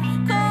dial.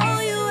 Call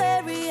you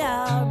every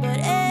hour, but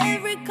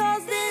every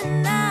call's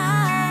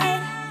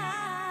denied.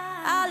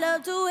 I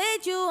love to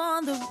hit you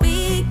on the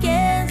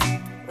weekends.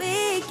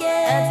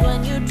 That's when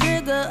you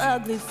trigger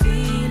ugly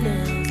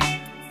feelings.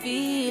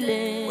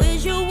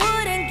 Wish you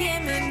wouldn't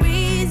give me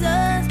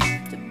reasons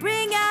to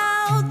bring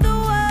out the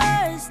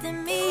worst in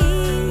me.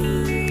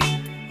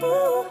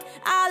 Ooh,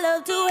 I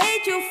love to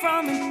hate you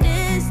from a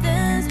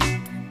distance.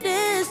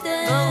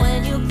 But when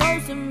you're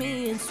close to me,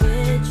 it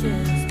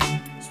switches.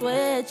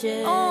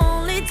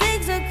 Only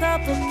takes a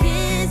couple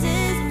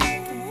kisses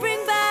to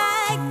bring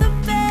back the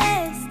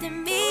best in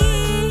me.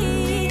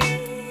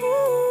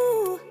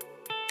 Ooh.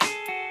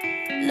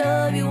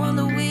 Love you on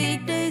the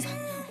weekdays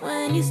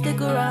when you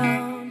stick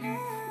around.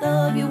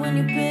 Love you when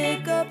you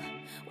pick up,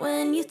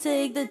 when you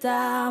take the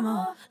time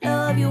off.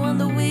 Love you on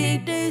the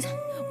weekdays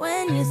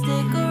when you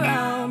stick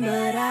around.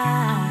 But I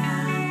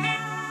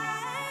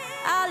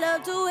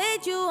love to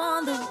hate you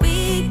on the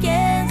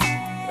weekends.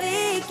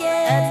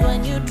 That's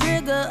when you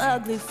trigger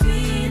ugly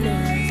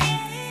feelings.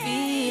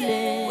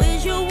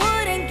 Wish you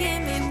wouldn't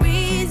give me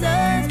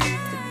reasons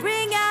to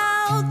bring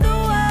out the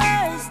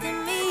worst in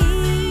me.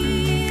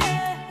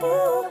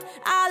 Ooh,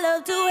 I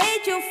love to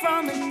hate you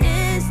from a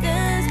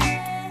distance.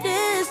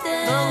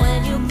 But when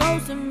you're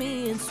close to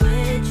me, it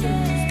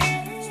switches.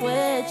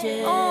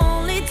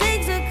 Only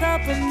takes a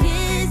couple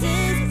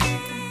kisses to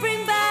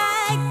bring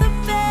back the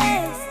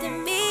best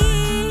in me.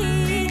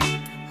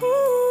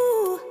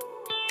 Ooh.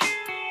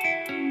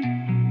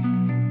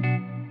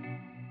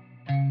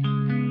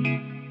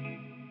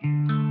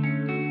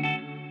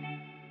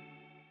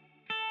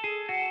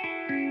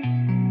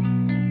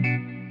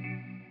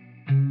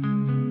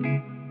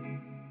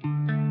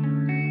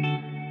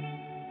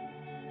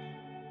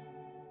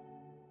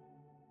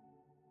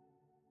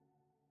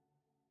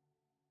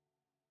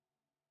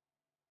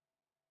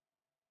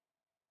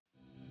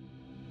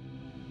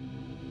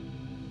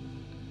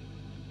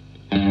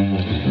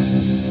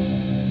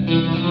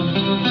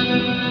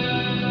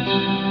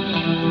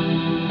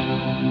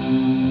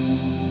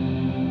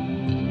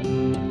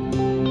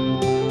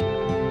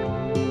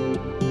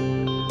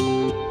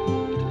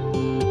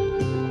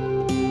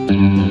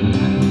 Don't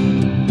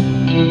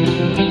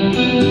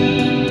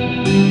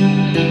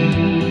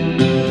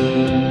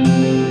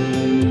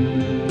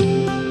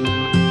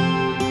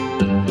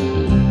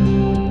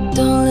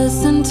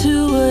listen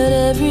to what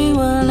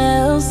everyone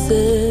else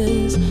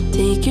says.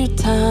 Take your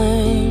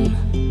time.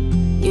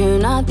 You're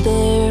not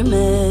their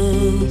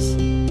mess.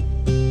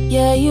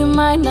 Yeah, you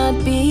might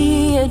not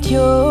be at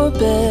your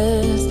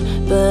best,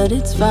 but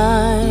it's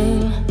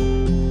fine.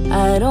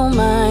 I don't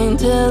mind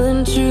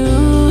telling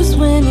truths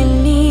when you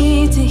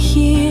need to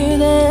hear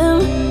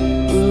them,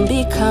 and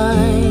be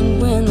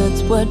kind when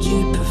that's what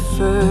you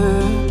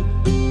prefer.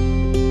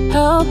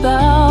 How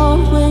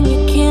about when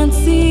you can't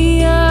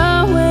see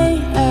a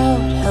way out?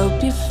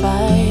 Help you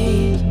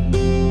fight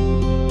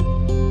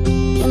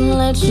and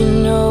let you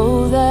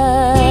know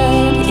that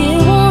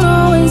it won't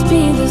always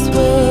be this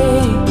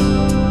way.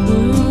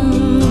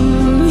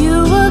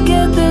 You will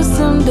get there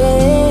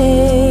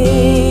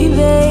someday,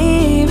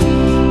 babe.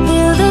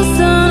 Feel the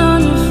sun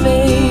on your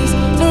face.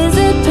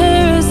 Visit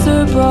Paris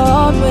or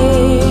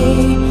Broadway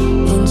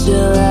and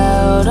chill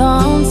out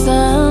on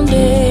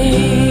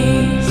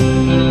Sundays.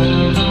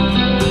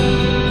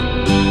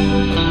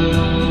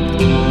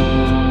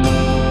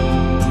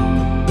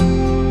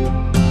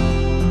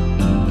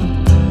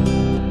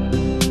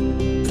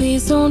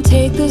 Please don't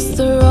take this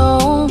the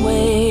wrong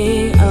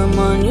way. I'm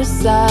on your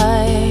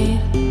side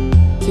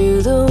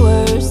through the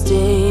worst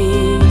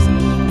days.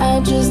 I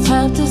just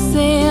have to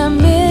say I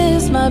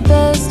miss my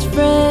best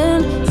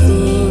friend.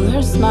 Seeing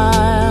her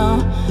smile,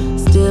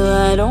 still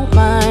I don't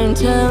mind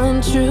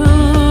telling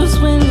truths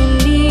when you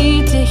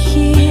need to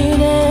hear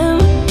them,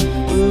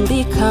 and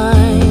be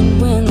kind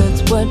when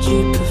that's what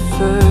you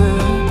prefer.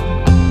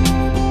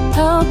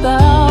 How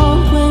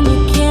about when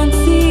you can't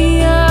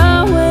see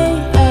a way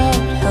out?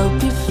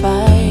 Help you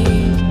fight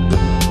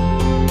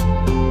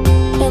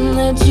and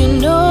let you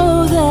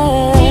know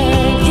that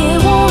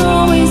it won't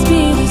always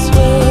be this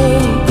way.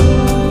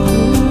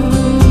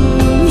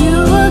 You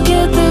will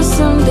get there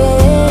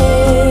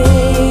someday,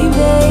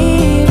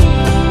 babe.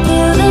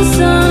 Feel the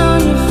sun on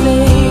your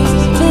face.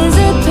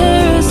 Visit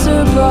Paris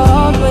or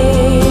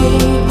Broadway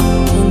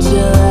and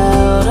chill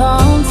out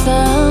on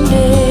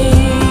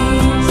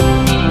Sundays.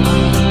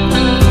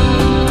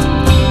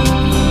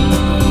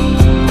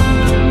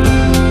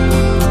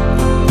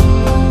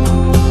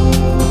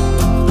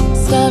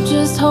 Stop,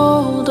 just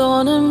hold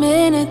on a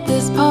minute.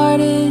 This part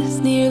is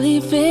nearly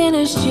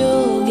finished.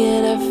 You'll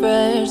get a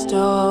fresh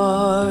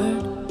start.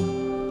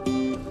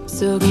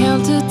 So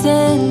count to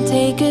 10,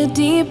 take a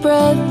deep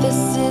breath.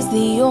 This is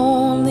the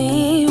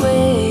only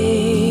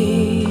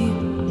way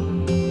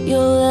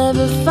you'll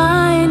ever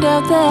find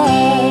out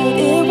that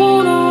it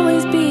won't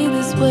always be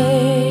this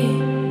way.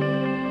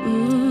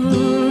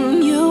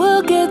 You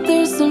will get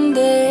there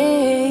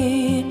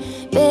someday,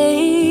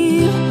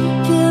 babe.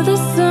 Feel the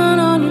sun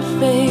on your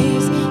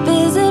face.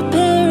 Visit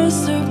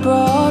Paris or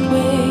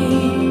Broadway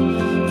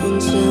and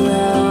chill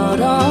out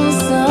on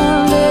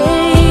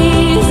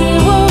Sundays.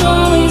 It won't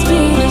always be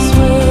this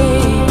way.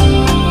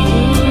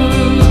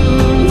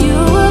 You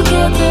will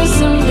get there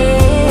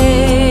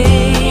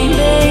someday,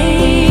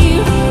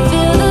 babe.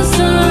 Feel the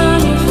sun on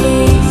your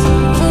face.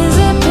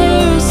 Visit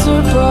Paris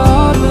or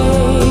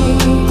Broadway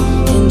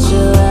and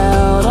chill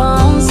out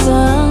on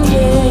Sundays.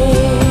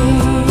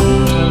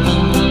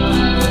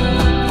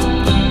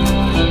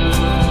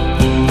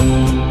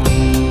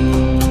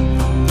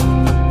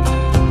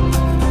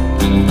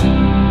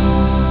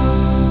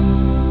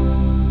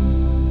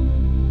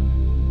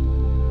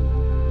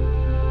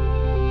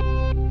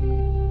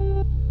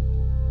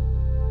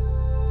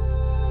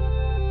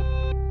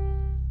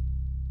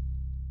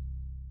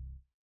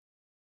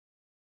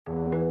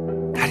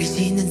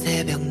 가리지는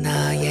새벽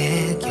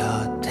나의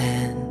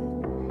곁엔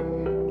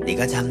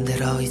네가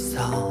잠들어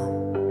있어.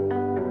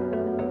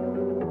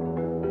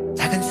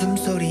 작은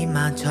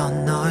숨소리마저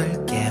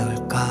널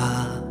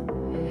깨울까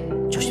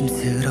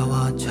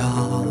조심스러워져.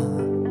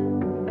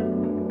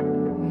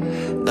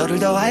 너를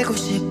더 알고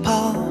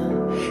싶어.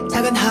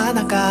 작은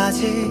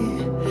하나까지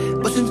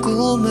무슨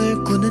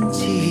꿈을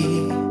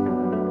꾸는지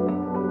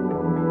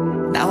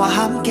나와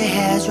함께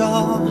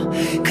해줘.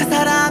 그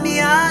사람이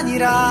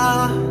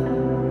아니라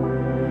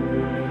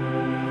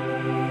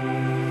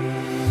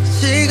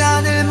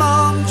시간을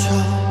멈춰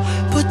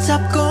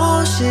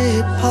붙잡고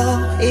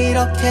싶어.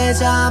 이렇게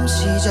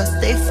잠시 just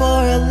stay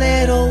for a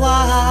little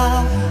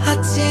while.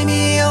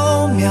 아침이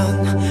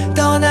오면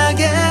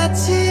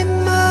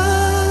떠나겠지만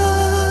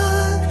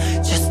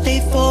just stay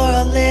for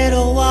a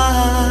little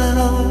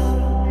while.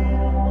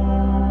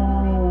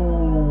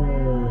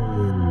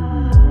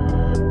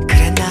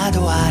 그래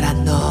나도 알아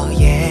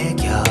너의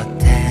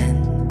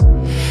곁엔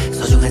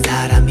소중한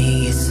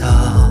사람이 있어.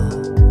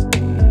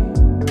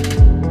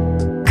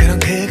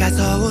 그가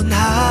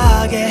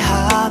서운하게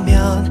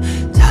하면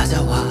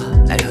찾아와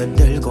날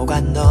흔들고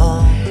간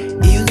너.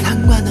 이유는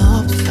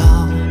상관없어.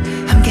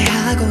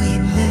 함께하고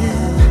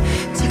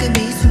있는 지금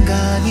이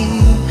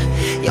순간이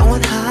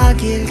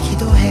영원하길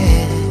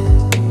기도해.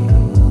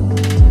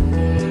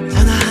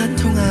 전화 한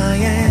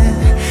통화에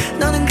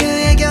너는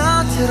그의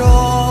곁으로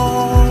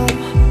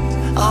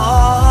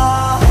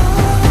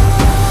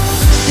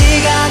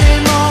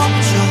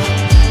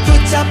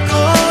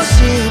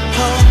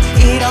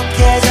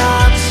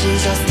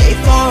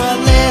for a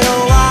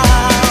little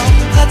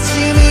while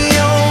아침이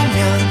오면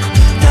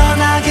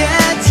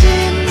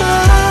떠나겠지만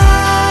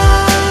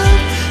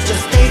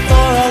Just stay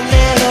for a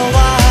little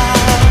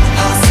while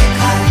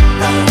어색한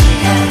널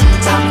위해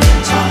잠든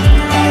척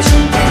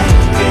해줄게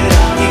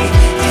그러니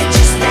can't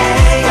you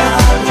stay a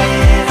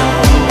little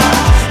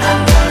while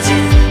안겨진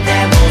내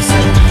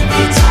모습이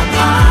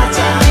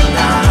참하잖아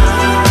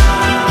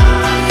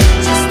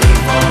Just stay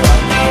for a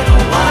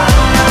little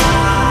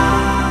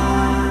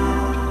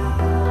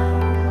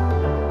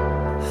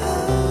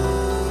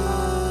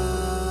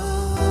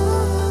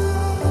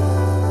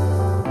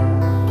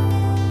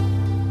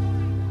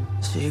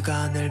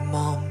시간을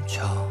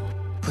멈춰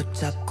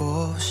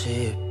붙잡고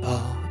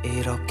싶어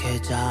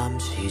이렇게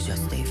잠시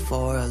Just stay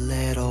for a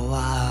little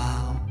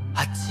while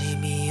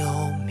아침이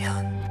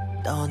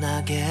오면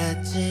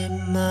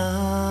떠나겠지만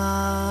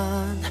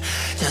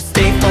Just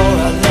stay for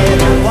a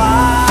little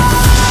while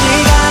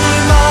시간을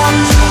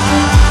멈춰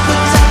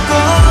붙잡고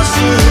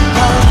싶어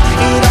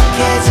이렇게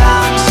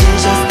잠시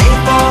Just stay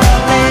for a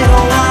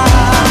little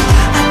while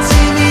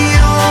아침이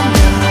오면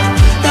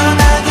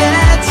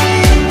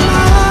떠나겠지만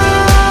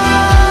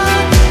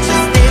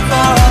Just stay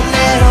for a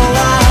little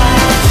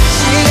while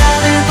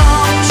시간을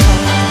멈춰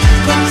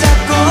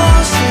붙잡고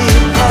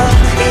싶어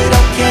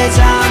이렇게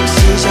잠시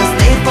Just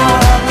stay for a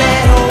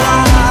little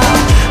while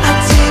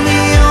아침이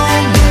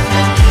오면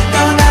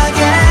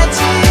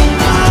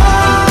떠나겠지만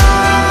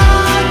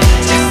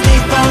Just stay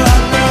for a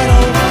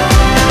little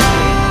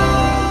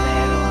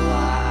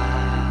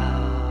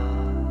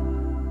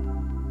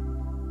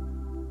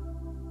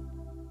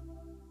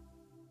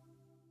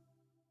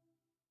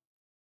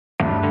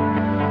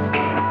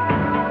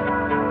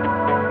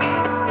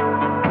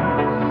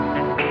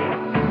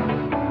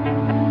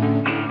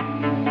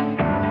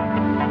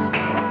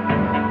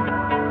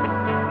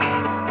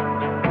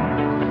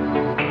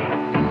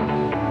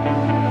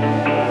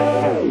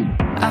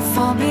I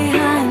fall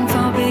behind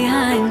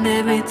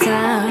every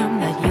time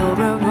that you're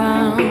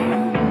around.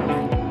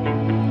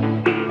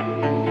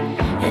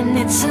 And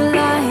it's a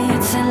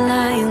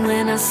lie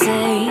when I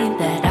say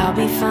that I'll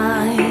be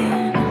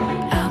fine,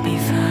 I'll be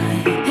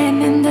fine.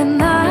 And in the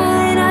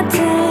night I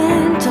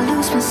tend to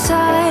lose my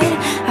sight.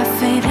 I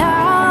fade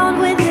out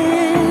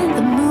within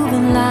the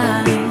moving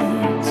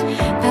lights.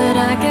 But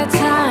I got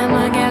time,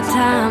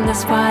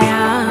 that's why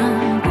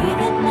I'm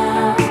breathing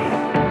now.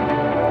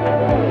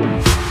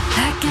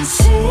 I can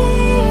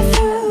see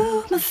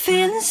through my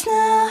feelings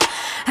now.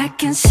 I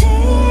can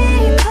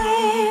see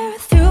clear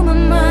through my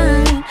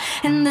mind.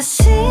 And the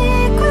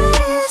secret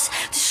is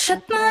to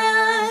shut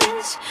my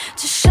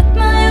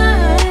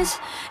eyes,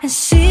 and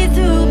see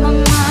through my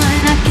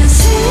mind. I can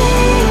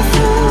see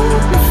through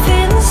my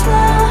feelings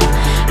now.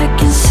 I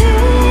can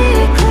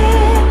see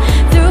clear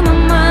through my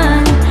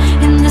mind.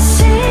 And the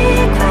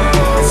secret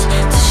is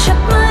to shut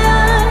my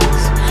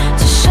eyes,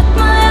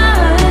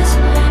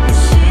 and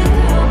see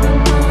through my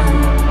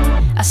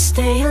mind. I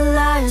stay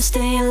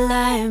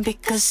alive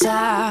because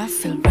I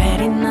feel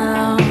ready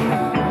now.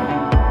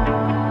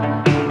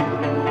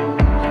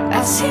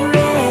 I see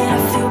red, I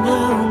feel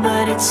blue,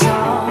 but it's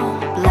all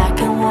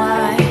black and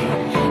white.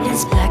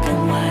 It's black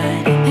and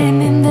white.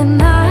 And in the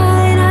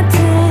night I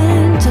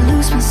tend to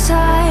lose my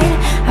sight.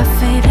 I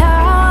fade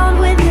out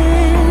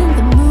within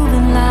the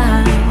moving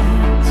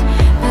lights.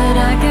 But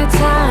I got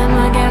time,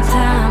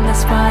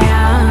 that's why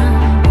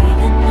I'm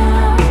breathing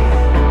now.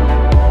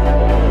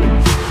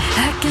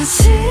 I can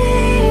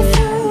see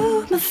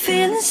through my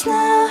feelings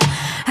now.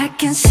 I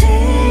can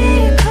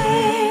see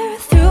clear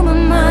through my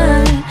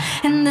mind.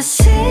 And the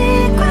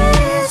secret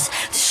is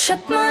to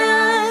shut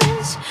my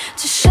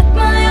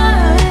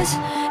eyes,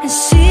 and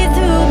see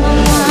through my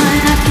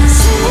mind. I can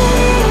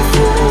see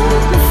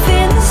through my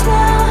feelings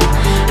now.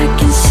 I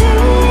can see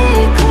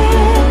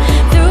clear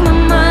through my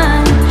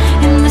mind.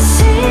 And the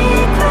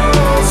secret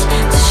is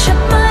to shut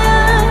my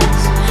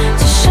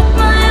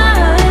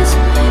eyes,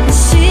 and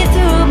see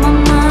through my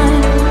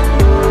mind.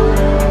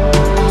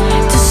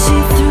 To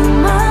see through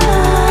my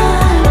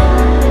mind.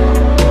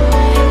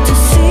 To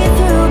see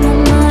through my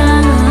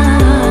mind.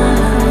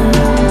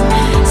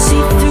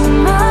 See through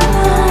my mind.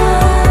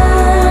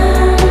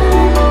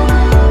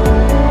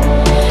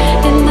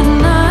 In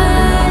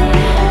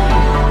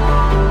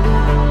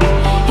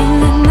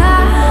the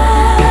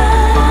night,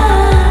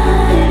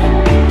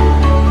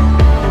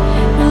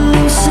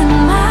 losing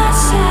my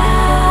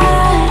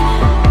sight.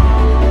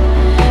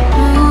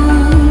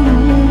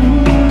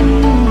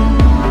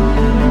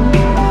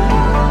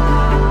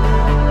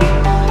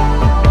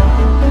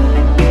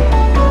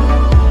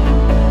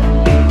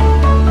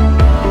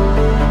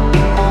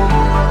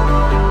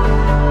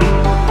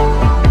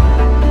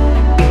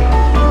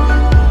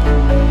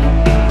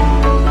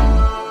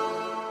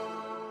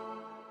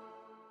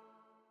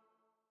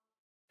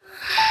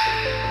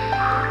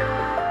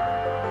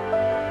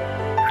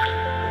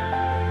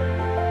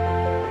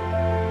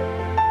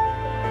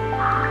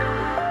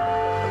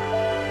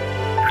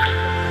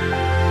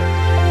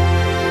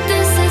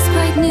 This is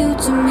quite new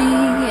to me,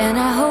 and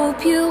I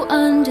hope you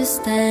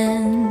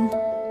understand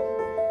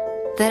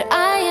that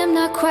I am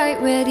not quite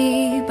quite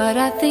ready, but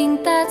I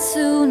think that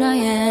soon I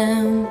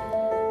am.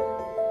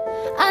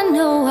 I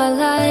know I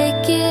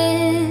like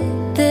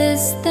it,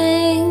 this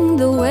thing,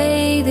 the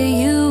way that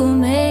you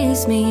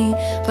amaze me,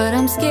 but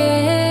I'm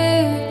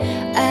scared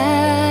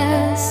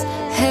as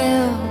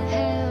hell.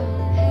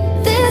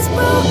 This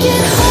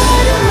broken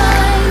heart of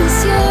mine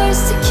is yours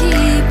to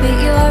keep at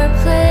your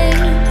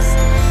place.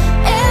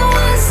 And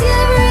once you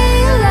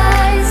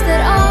realize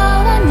that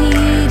all I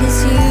need is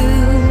you,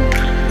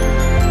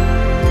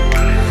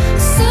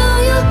 soon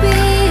you'll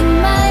be in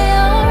my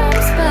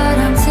arms. But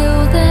until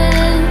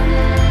then,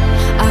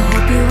 I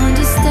hope you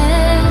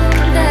understand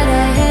that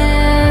I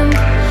am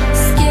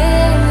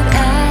scared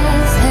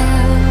as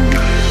hell.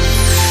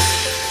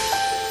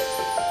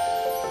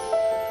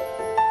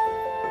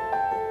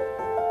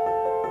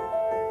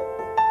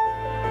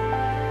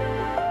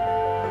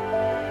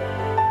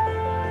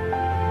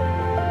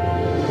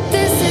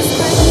 This is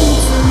quite new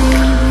to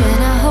me,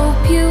 and I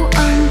hope you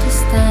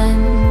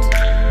understand.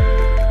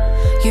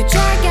 You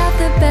drag out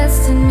the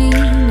best in me,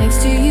 next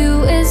to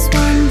you is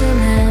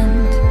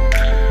Wonderland.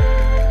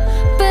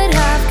 But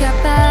I've got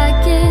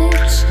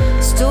baggage,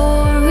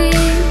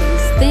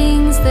 stories,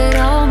 things that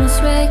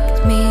almost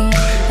wrecked me,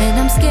 and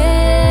I'm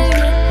scared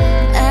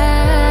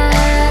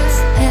as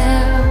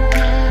hell.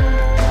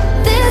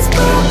 This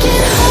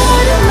broken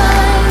heart of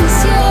mine is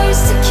yours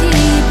to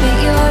keep at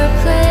your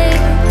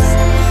place.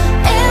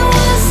 And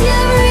once you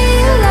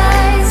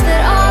realize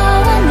that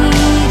all I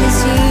need is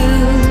you,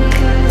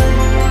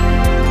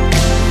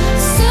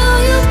 soon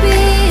you'll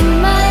be in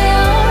my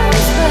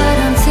arms. But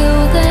until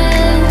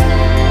then,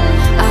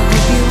 I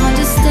hope you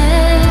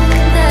understand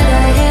that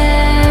I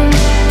am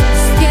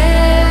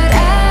scared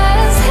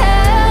as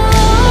hell.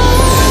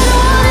 I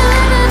don't wanna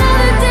live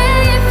another day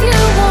if you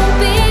won't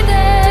be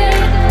there.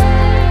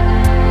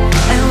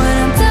 And when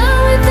I'm done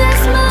with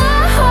this, my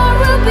heart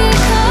will be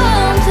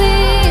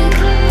complete.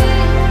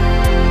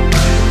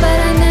 But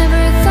I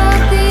never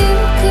thought that you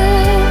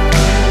could,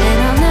 and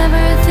I'll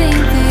never think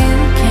that you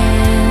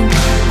can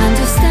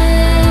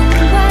understand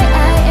why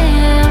I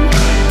am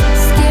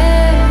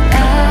scared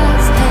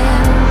as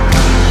hell.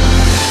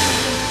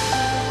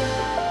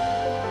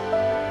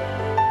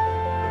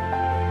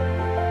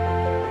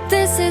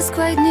 This is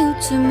quite new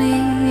to me,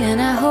 and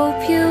I hope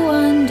you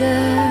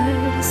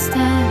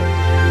understand.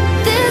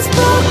 This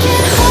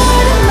broken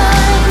heart of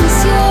mine is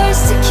yours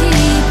to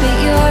keep at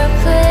your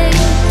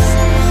place.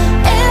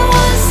 And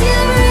once you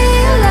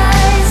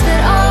realize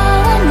that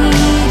all I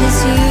need is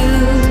you,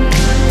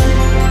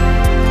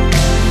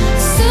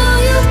 soon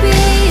you'll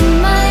be in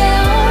my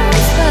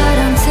arms. But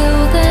until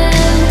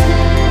then,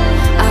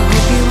 I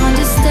hope you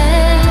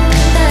understand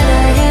that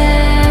I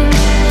am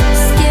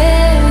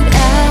scared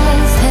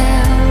as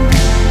hell.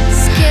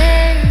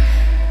 Scared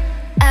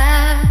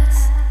as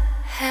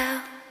hell.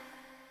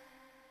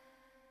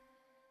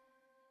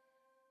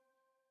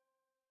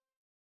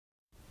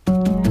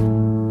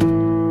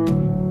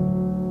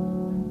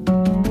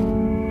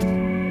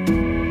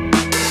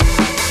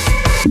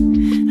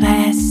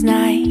 Last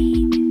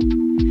night,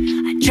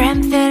 I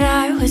dreamt that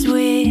I was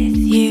with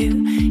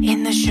you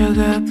in the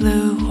sugar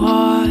blue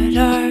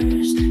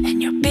waters,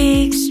 and your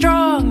big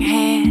strong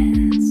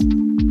hands,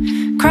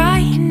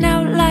 crying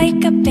out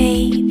like a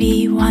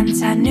baby.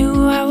 Once I knew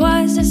I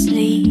was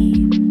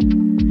asleep,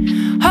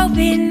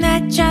 hoping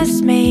that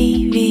just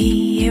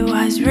maybe it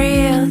was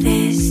real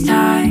this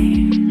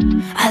time.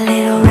 A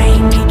little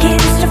rain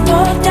begins to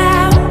fall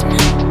down,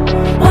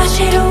 wash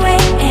it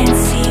away and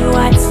see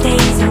what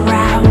stays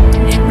around.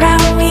 And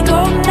round we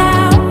go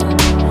now.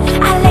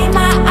 I lay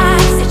my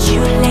eyes that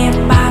you lay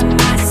by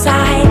my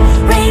side.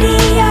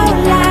 Radio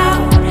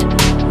loud,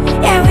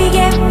 yeah, we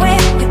get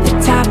wet with the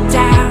top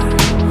down.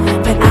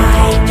 But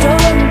I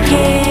don't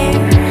care,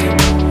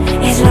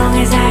 as long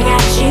as I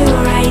got you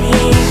right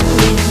here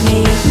with me.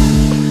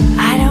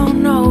 I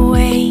don't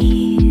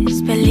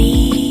always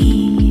believe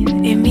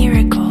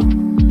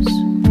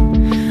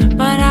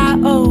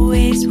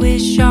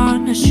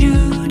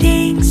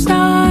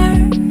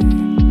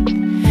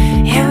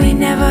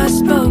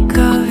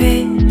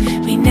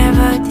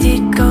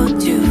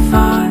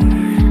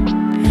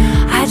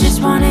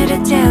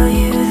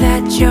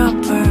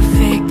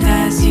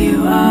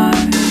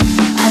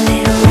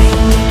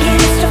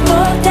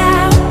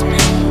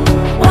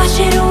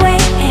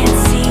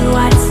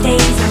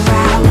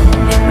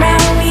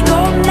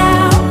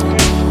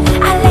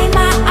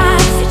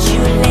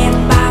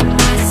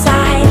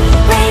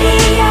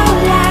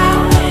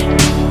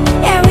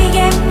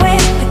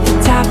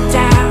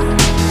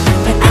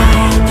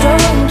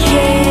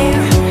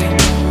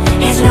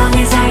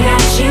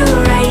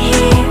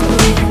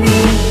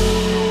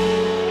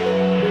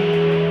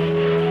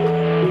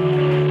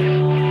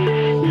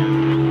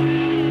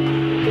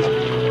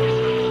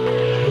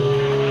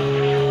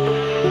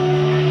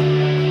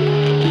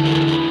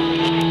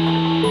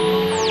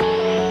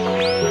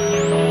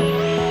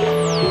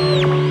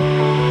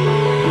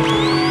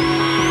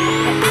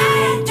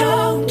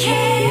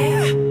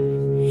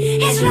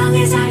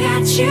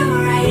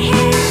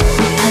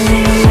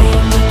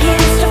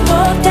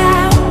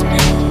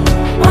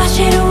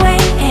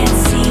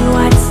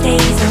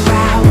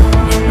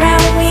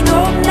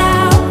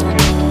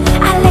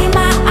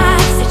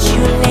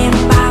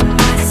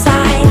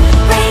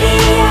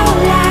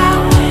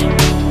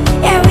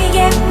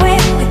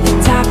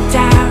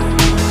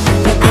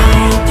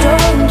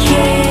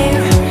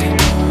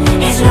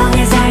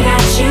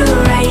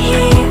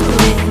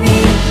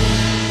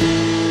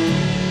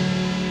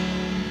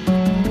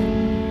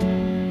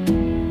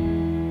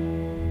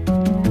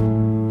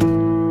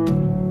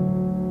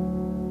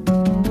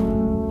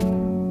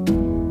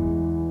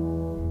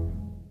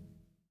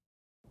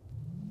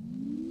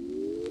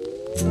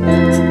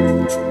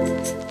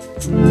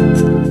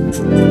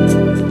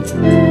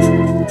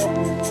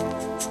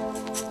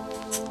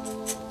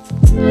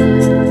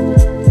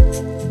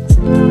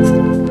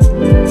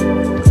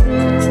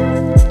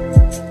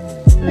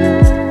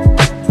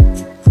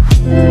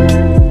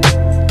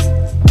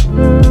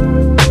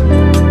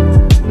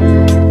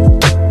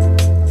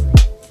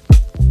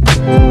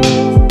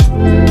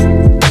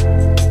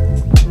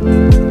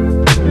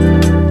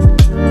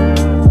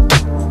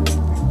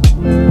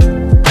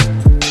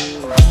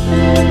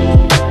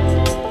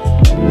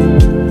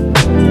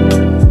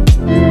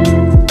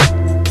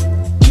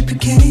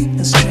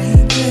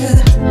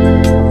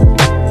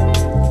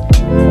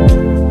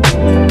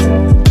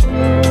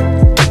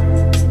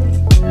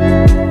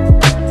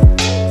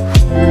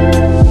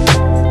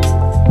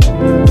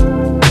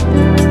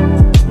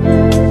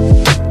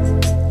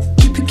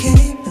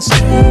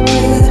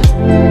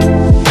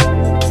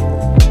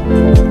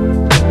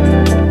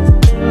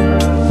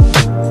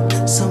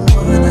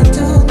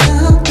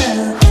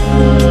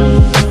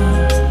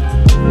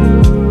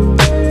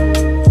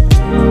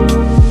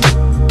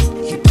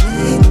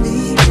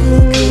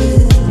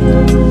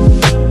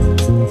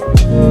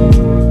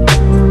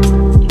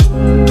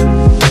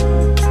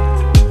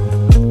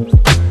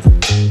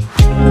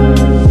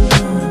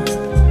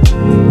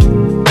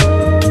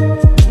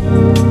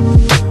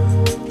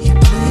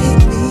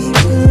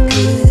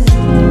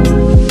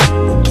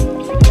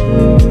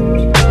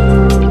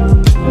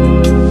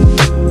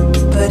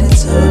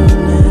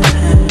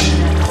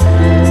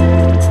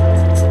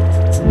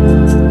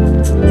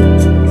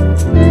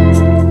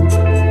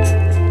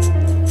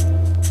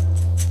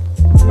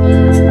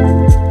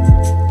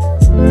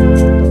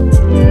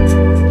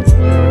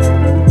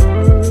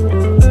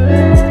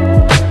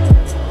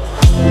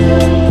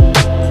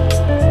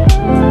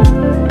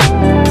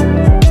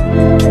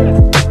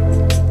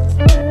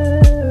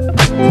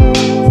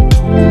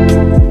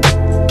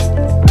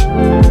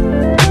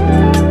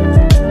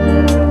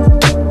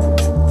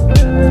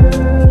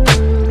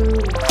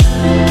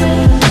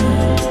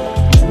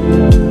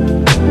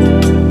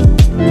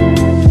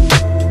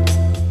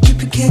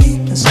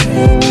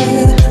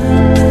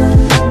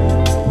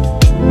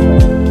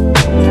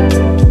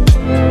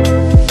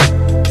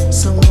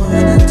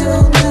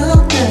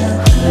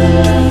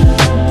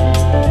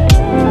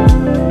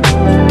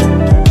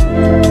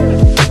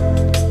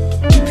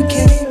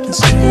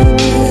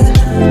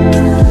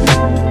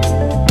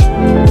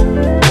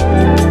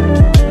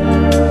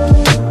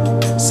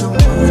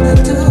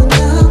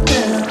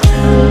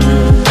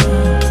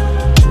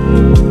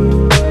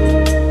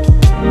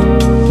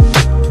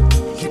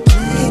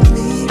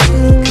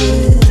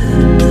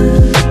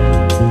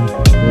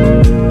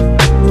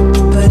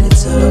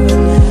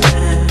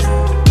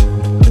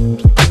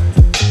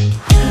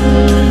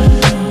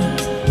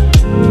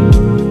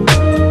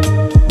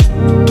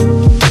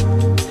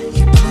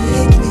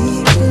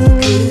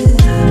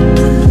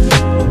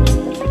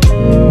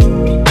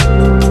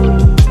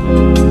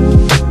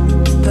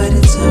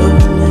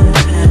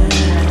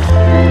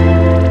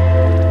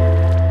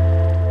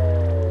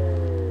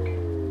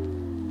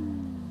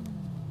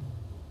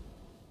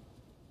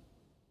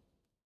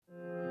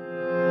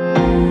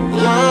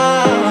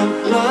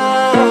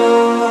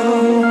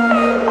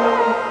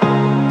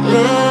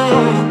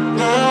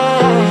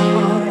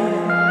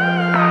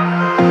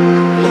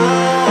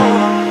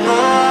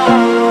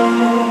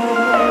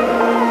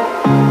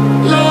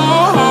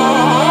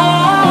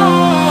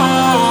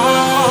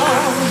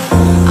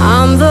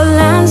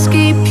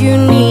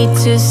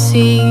to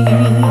see.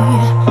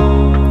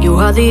 You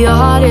are the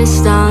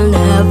artist I'll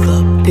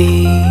never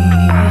be.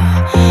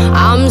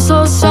 I'm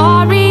so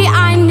sorry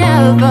I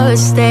never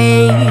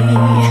stay.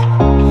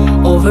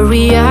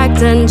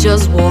 Overreact and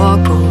just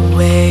walk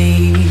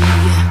away.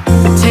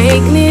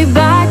 Take me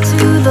back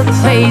to the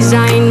place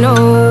I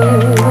know.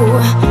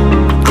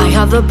 I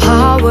have the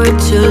power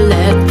to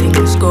let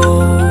things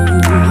go.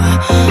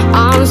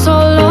 I'm so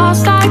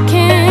lost I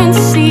can't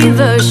see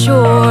the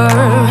shore.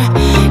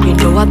 You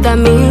know what that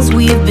means,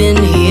 we've been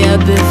here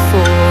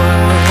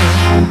before.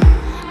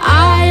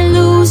 I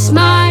lose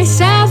my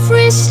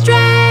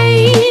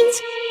self-restraint.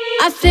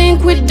 I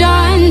think we're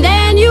done,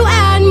 then you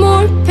add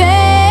more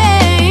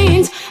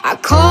pain. I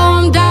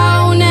calm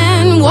down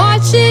and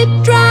watch it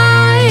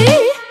dry.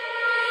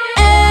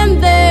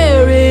 And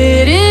there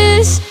it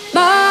is,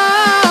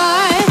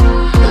 my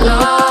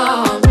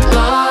love,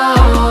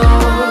 love,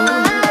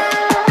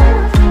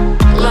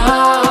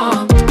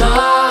 love,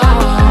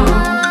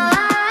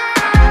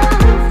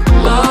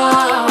 love,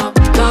 love,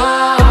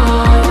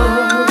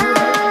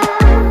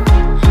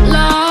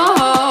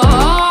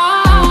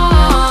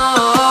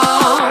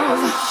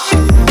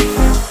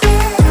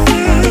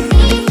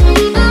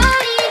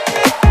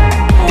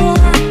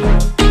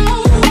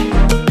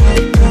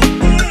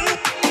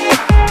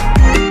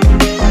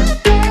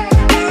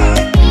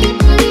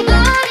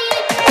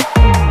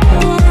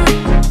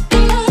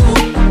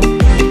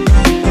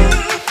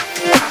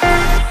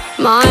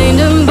 Mind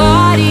and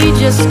body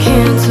just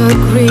can't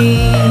agree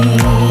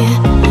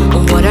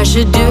on what I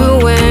should do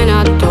when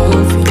I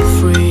don't feel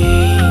free.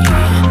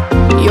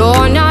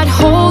 You're not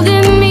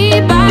holding me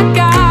back,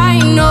 I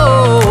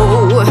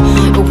know.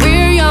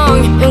 We're young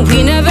and we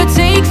never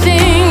take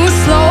things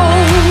slow.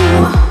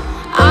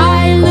 I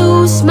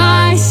lose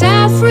my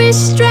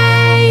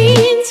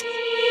self-restraint.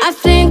 I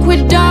think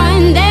we're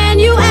done, then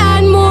you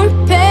add more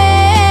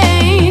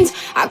pain.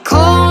 I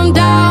calm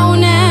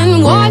down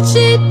and watch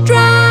it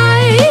dry.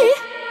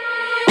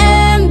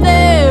 And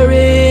there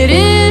it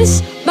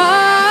is,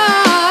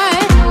 my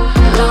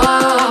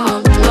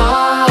love,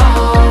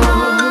 love,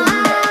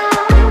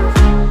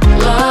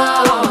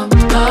 love,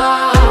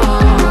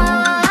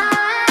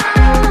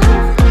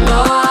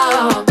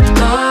 love,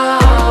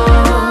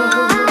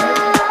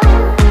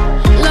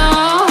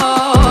 love,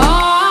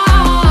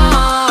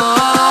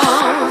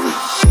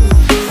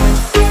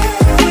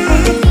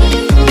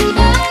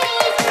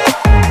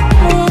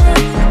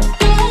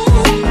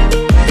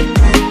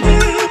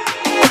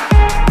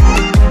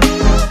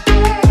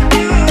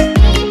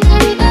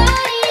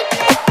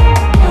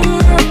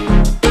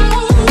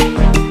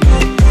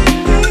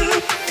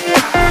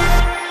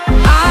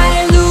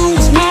 I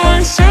lose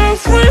my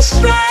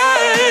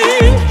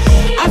self-restraint.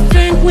 I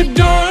think we're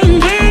done,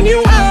 then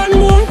you add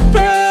more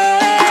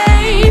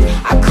pain.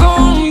 I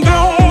calm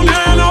down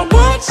and I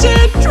watch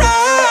it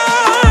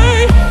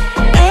dry.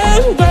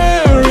 And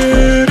there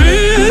it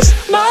is,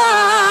 my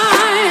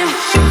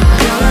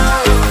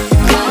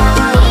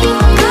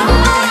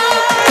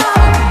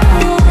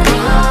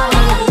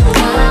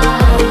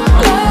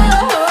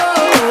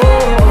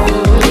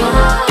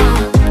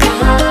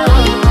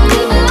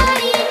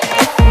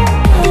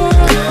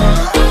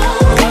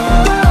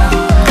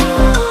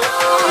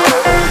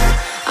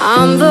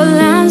I'm the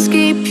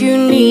landscape you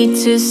need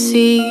to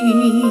see.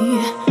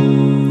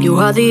 You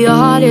are the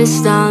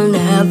artist I'll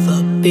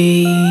never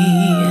be.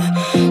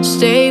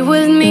 Stay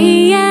with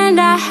me and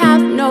I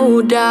have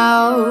no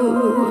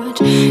doubt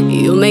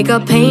you'll make a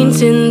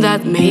painting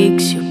that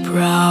makes you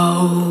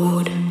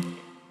proud.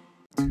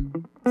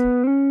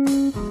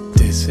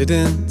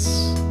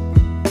 Dissidents,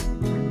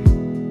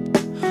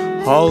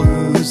 all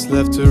who's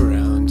left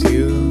around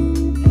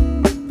you,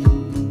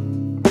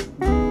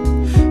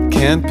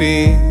 can't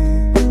be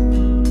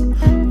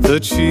the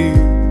chief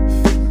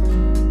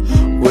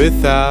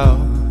without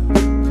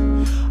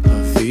a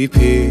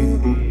VP.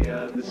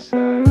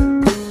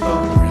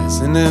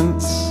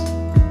 Resonance,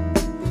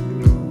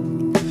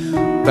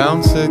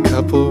 bounce a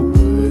couple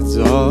words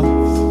off.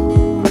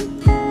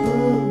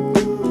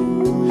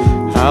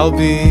 I'll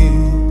be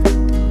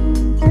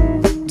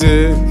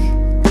Dick,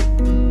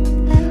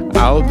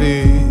 I'll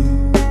be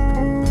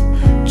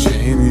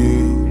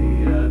Janie.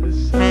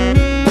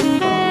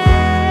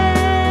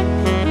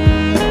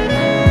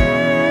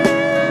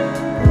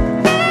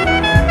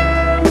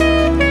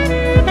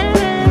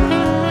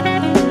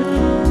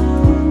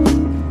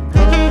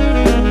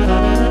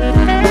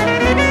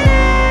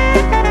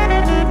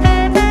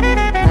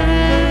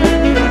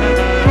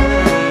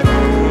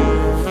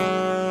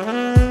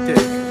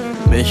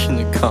 Mission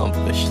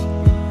accomplished.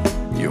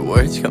 Your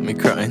words got me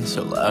crying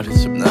so loud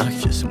it's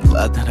obnoxious. I'm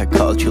glad that I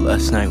called you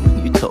last night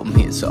when you told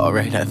me it's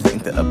alright. I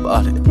think that I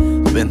bought it.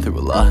 Been through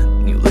a lot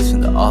and you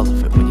listen to all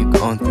of it. When you're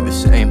going through the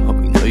same,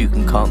 hope you know you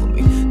can call on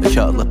me. That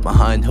y'all left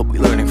behind, hope we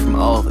learning from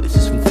all of this.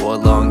 It's been 4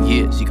 long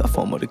years, you got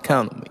 4 more to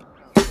count on me.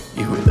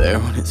 You were there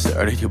when it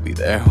started, you'll be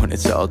there when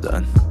it's all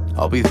done.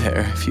 I'll be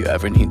there if you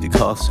ever need to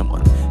call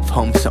someone. If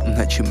home's something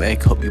that you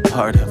make, hope you're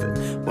part of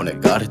it. When I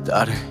got a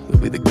daughter, you'll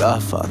be the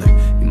godfather.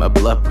 You're my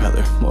blood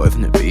brother, more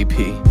than a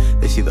VP.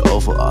 They see the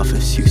Oval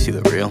Office, you see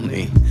the real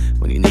me.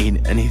 When you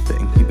need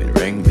anything, you can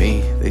ring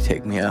me. They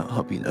take me out,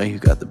 hope you know you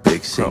got the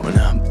big scene. Growing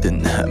up,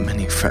 didn't have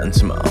many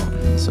friends of my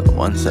own, so the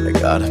ones that I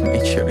got, I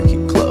made sure to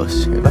keep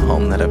close. You're the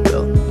home that I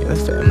built, you're the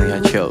family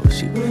I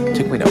chose. You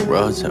took me down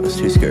roads I was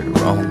too scared to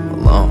roam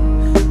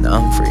alone. Now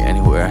I'm free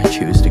anywhere I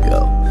choose to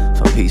go.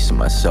 Found peace in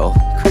my soul,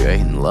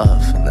 creating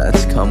love, and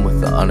that's come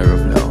with the honor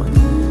of knowing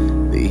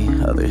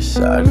the other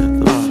side of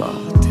the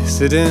phone.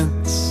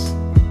 Dissidents,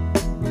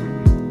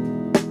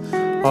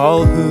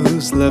 all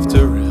who's left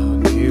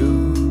around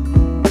you,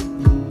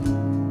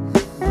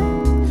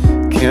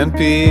 can't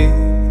be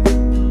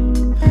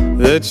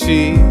the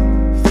chief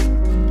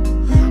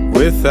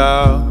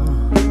without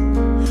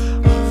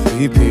a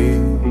VP.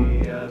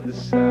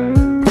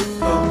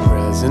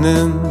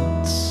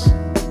 Resonance,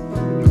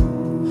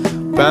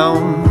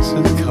 bounce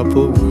a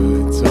couple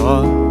words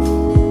off.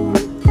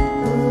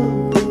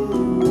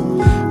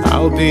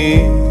 I'll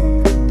be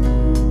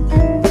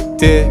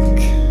Dick,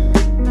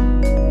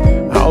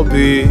 I'll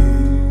be